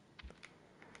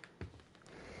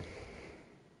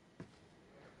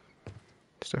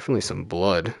 There's definitely some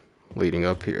blood leading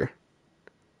up here.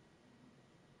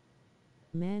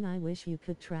 Man, I wish you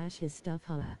could trash his stuff.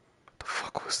 Huh? What the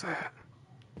fuck was that?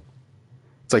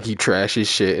 It's like he trashes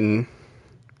shit and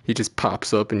he just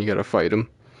pops up and you gotta fight him.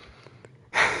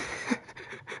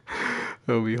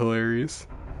 That would be hilarious.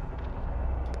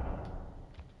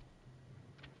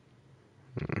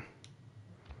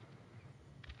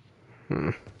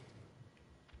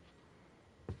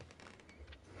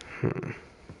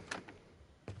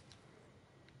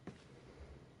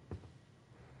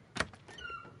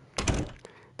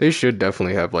 They should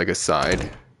definitely have like a side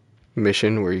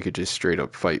mission where you could just straight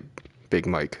up fight Big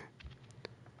Mike.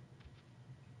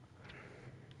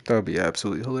 That would be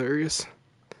absolutely hilarious.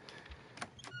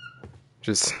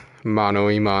 Just mano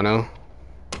y mano.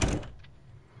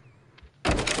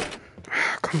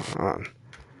 Come on.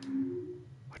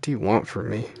 What do you want from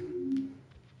me?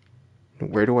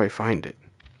 Where do I find it?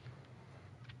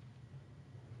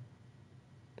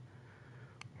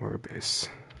 Orbis.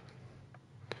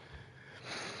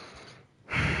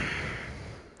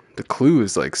 The clue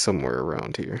is like somewhere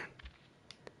around here.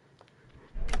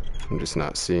 I'm just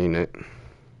not seeing it.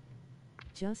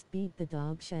 Just beat the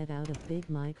dog shit out of Big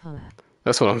Mike, huh?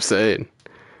 That's what I'm saying.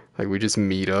 Like, we just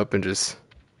meet up and just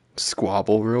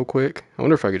squabble real quick. I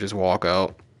wonder if I could just walk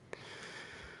out.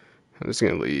 I'm just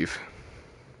gonna leave.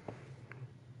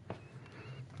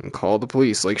 And call the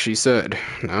police like she said.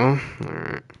 No?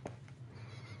 Alright.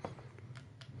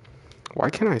 Why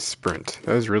can't I sprint?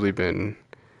 That has really been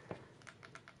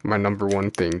my number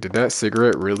one thing. Did that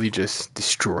cigarette really just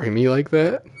destroy me like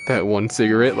that? That one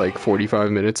cigarette like 45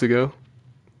 minutes ago?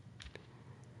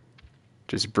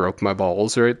 Just broke my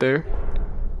balls right there.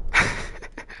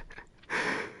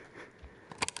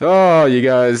 Oh, you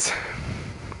guys.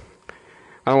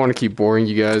 I don't want to keep boring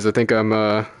you guys. I think I'm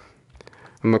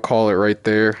gonna call it right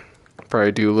there.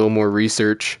 Probably do a little more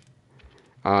research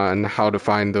on how to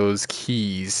find those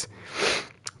keys.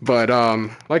 But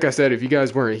like I said, if you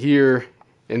guys weren't here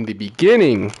in the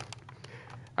beginning,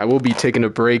 I will be taking a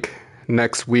break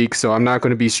next week, so I'm not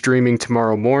going to be streaming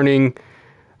tomorrow morning.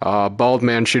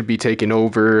 Baldman should be taking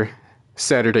over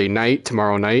Saturday night,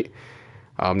 tomorrow night.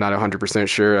 I'm not 100%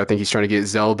 sure. I think he's trying to get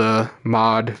Zelda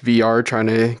mod VR, trying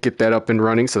to get that up and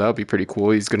running, so that'll be pretty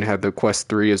cool. He's going to have the Quest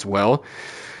 3 as well.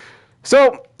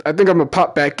 So, I think I'm going to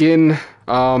pop back in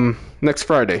next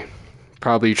Friday.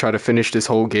 Probably try to finish this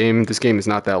whole game. This game is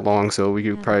not that long, so we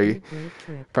could probably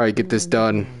get this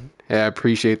done. Yeah, I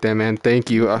appreciate that, man.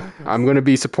 Thank you. I'm going to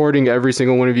be supporting every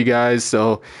single one of you guys,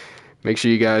 so make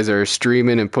sure you guys are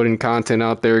streaming and putting content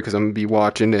out there, because I'm going to be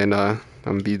watching, and I'm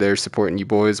going to be there supporting you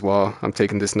boys while I'm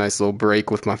taking this nice little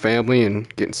break with my family and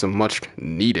getting some much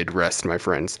needed rest, my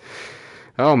friends.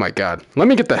 Oh my god. Let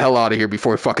me get the hell out of here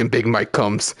before fucking Big Mike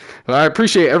comes. I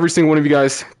appreciate every single one of you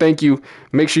guys. Thank you.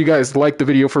 Make sure you guys like the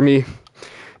video for me.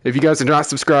 If you guys are not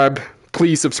subscribed,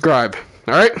 please subscribe.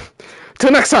 Alright?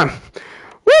 Till next time.